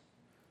us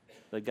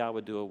that God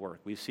would do a work.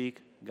 We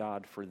seek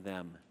God for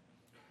them.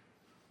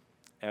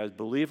 As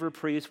believer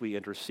priests, we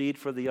intercede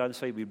for the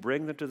unsaved. We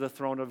bring them to the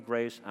throne of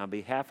grace. On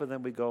behalf of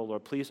them, we go,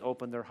 Lord, please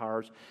open their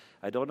hearts.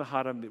 I don't know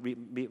how to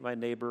meet my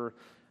neighbor.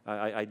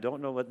 I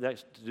don't know what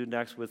to do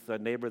next with a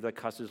neighbor that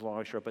cuts his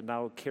lawn short, but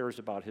now cares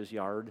about his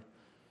yard.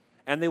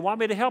 And they want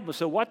me to help them.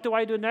 So what do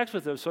I do next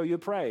with them? So you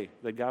pray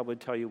that God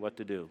would tell you what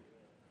to do.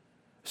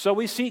 So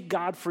we seek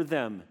God for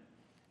them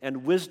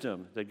and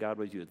wisdom that God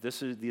would use.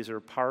 These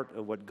are part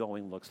of what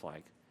going looks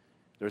like.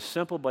 They're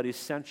simple but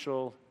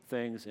essential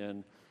things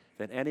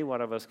that any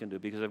one of us can do.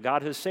 Because if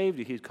God has saved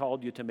you, he's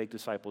called you to make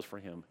disciples for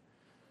him.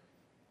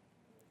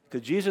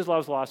 Because Jesus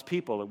loves lost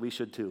people, and we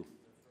should too.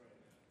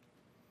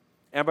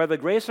 And by the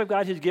grace of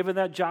God, he's given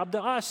that job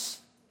to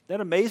us. Isn't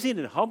that amazing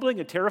and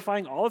humbling and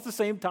terrifying all at the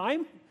same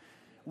time?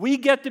 We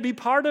get to be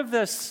part of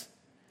this,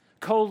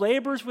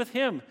 co-laborers with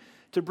him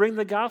to bring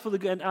the gospel.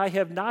 And I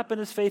have not been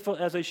as faithful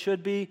as I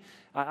should be.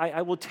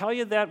 I will tell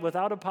you that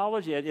without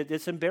apology.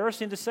 It's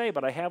embarrassing to say,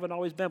 but I haven't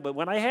always been. But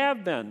when I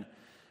have been,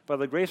 by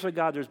the grace of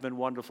God, there's been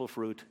wonderful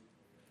fruit.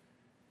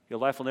 Your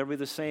life will never be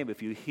the same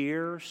if you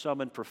hear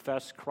someone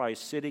profess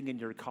Christ sitting in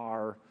your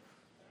car,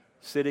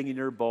 sitting in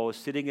your boat,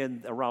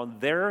 sitting around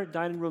their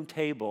dining room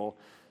table,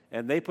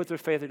 and they put their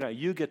faith in God.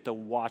 You get to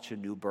watch a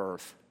new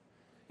birth.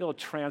 It'll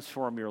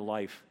transform your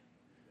life.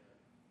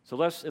 So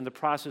let's, in the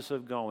process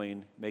of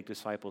going, make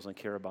disciples and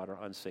care about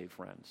our unsaved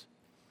friends.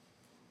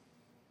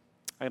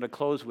 I'm going to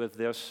close with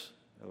this.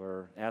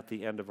 We're at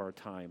the end of our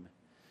time.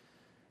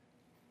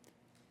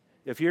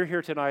 If you're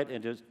here tonight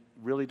and just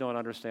really don't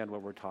understand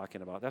what we're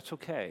talking about, that's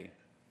okay.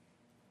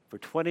 For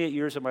 28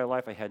 years of my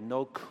life, I had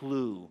no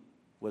clue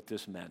what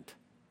this meant.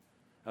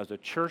 I was a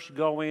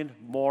church-going,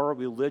 moral,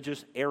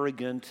 religious,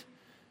 arrogant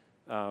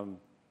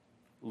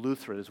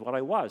Lutheran is what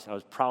I was. I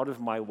was proud of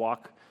my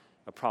walk,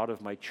 proud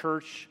of my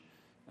church,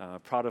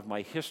 proud of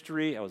my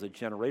history. I was a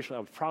generational. I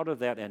was proud of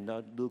that and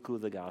not no clue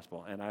of the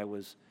gospel. And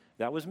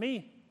that was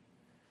me.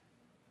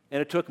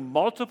 And it took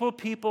multiple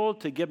people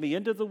to get me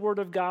into the Word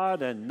of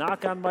God and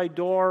knock on my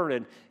door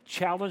and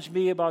challenge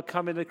me about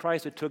coming to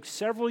Christ. It took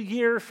several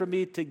years for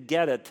me to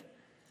get it.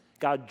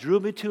 God drew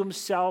me to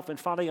himself and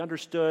finally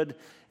understood,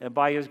 and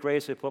by his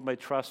grace, I put my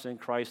trust in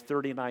Christ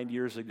 39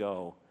 years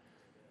ago.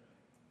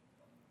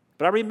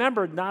 But I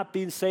remember not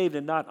being saved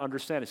and not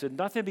understanding. He said,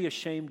 nothing to be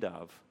ashamed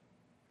of.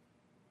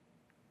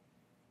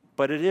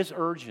 But it is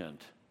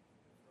urgent.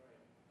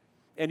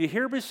 And you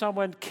hear me,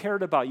 someone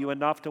cared about you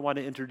enough to want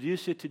to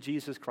introduce you to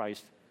Jesus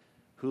Christ,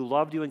 who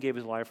loved you and gave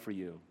his life for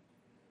you.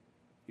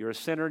 You're a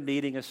sinner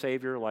needing a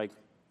Savior like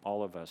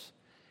all of us.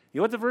 You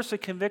know what the verse that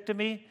convicted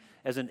me?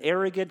 As an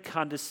arrogant,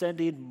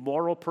 condescending,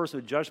 moral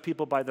person who judged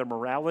people by their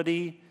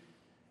morality,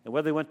 and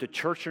whether they went to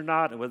church or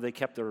not, and whether they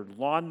kept their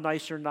lawn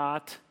nice or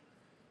not,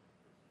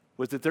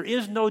 was that there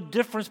is no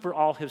difference, for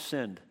all have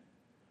sinned.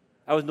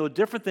 I was no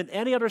different than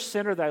any other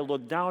sinner that I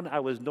looked down. I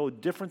was no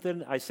different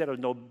than, I said,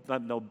 I'm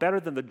no better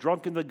than the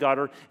drunk in the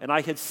gutter, and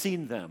I had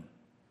seen them.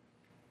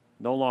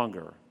 No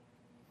longer.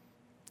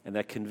 And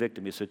that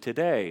convicted me. So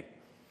today,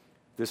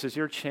 this is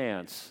your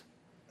chance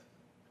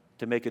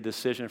to make a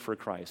decision for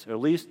Christ, or at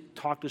least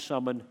talk to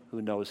someone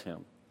who knows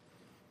him.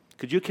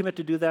 Could you commit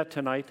to do that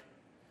tonight?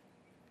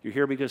 You're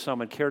here because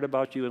someone cared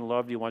about you and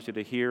loved you, wants you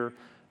to hear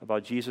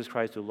about Jesus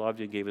Christ who loved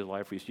you and gave his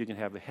life for you so you can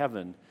have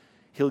heaven.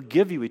 He'll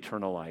give you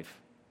eternal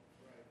life.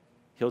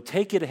 He'll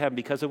take you to heaven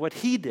because of what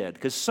he did,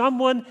 because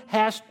someone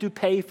has to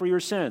pay for your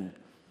sin.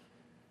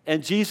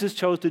 And Jesus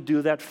chose to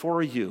do that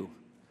for you.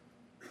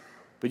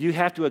 But you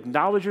have to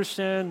acknowledge your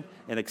sin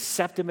and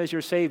accept him as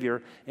your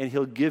Savior, and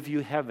he'll give you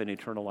heaven,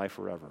 eternal life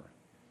forever.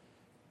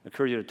 I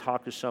encourage you to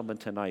talk to someone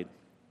tonight.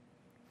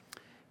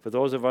 For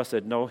those of us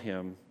that know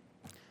him,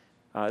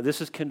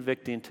 this is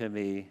convicting to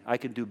me. I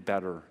can do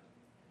better.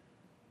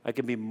 I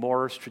can be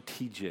more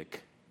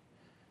strategic.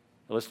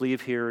 Let's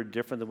leave here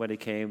different than when he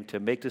came,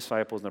 to make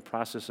disciples in the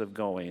process of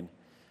going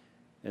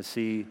and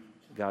see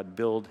God,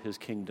 build his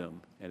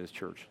kingdom and his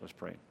church. Let's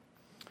pray.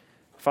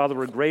 Father,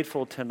 we're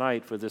grateful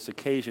tonight for this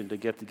occasion to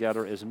get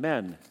together as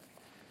men.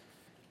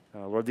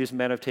 Lord, these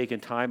men have taken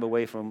time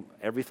away from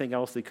everything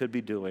else they could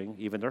be doing,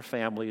 even their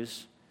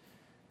families,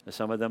 and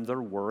some of them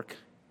their work,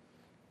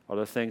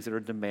 other things that are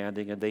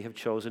demanding, and they have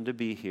chosen to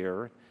be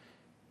here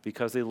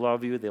because they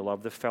love you, they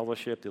love the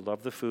fellowship, they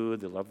love the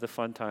food, they love the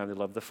fun time, they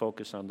love the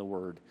focus on the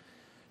Word.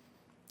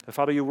 And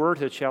Father, your Word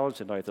has challenged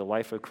tonight the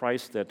life of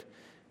Christ, that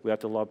we have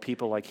to love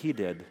people like he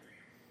did.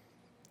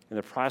 In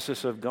the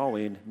process of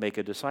going, make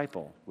a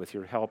disciple with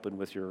your help and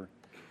with your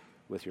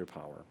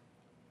power.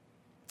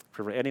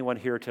 For anyone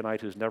here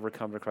tonight who's never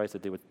come to Christ,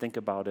 that they would think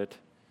about it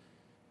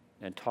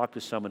and talk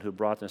to someone who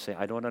brought them and say,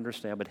 I don't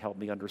understand, but help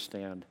me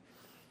understand.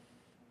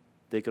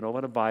 They can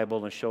open a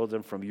Bible and show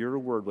them from your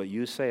word what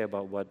you say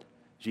about what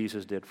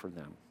Jesus did for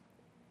them.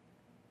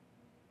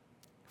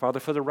 Father,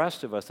 for the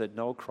rest of us that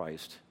know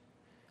Christ,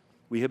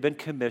 we have been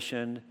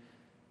commissioned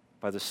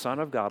by the Son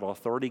of God,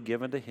 authority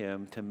given to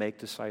him, to make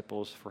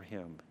disciples for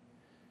him.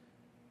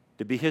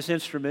 To be his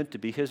instrument, to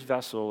be his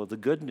vessel of the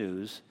good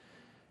news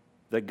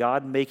that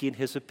God making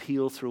his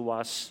appeal through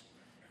us,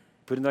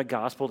 putting the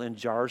gospel in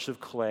jars of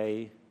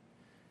clay,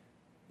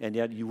 and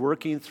yet you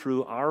working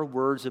through our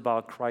words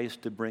about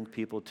Christ to bring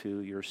people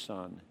to your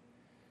Son.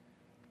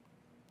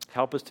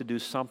 Help us to do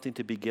something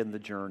to begin the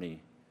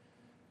journey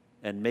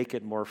and make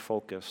it more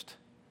focused,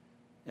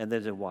 and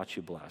then to watch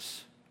you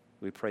bless.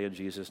 We pray in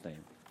Jesus'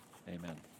 name. Amen.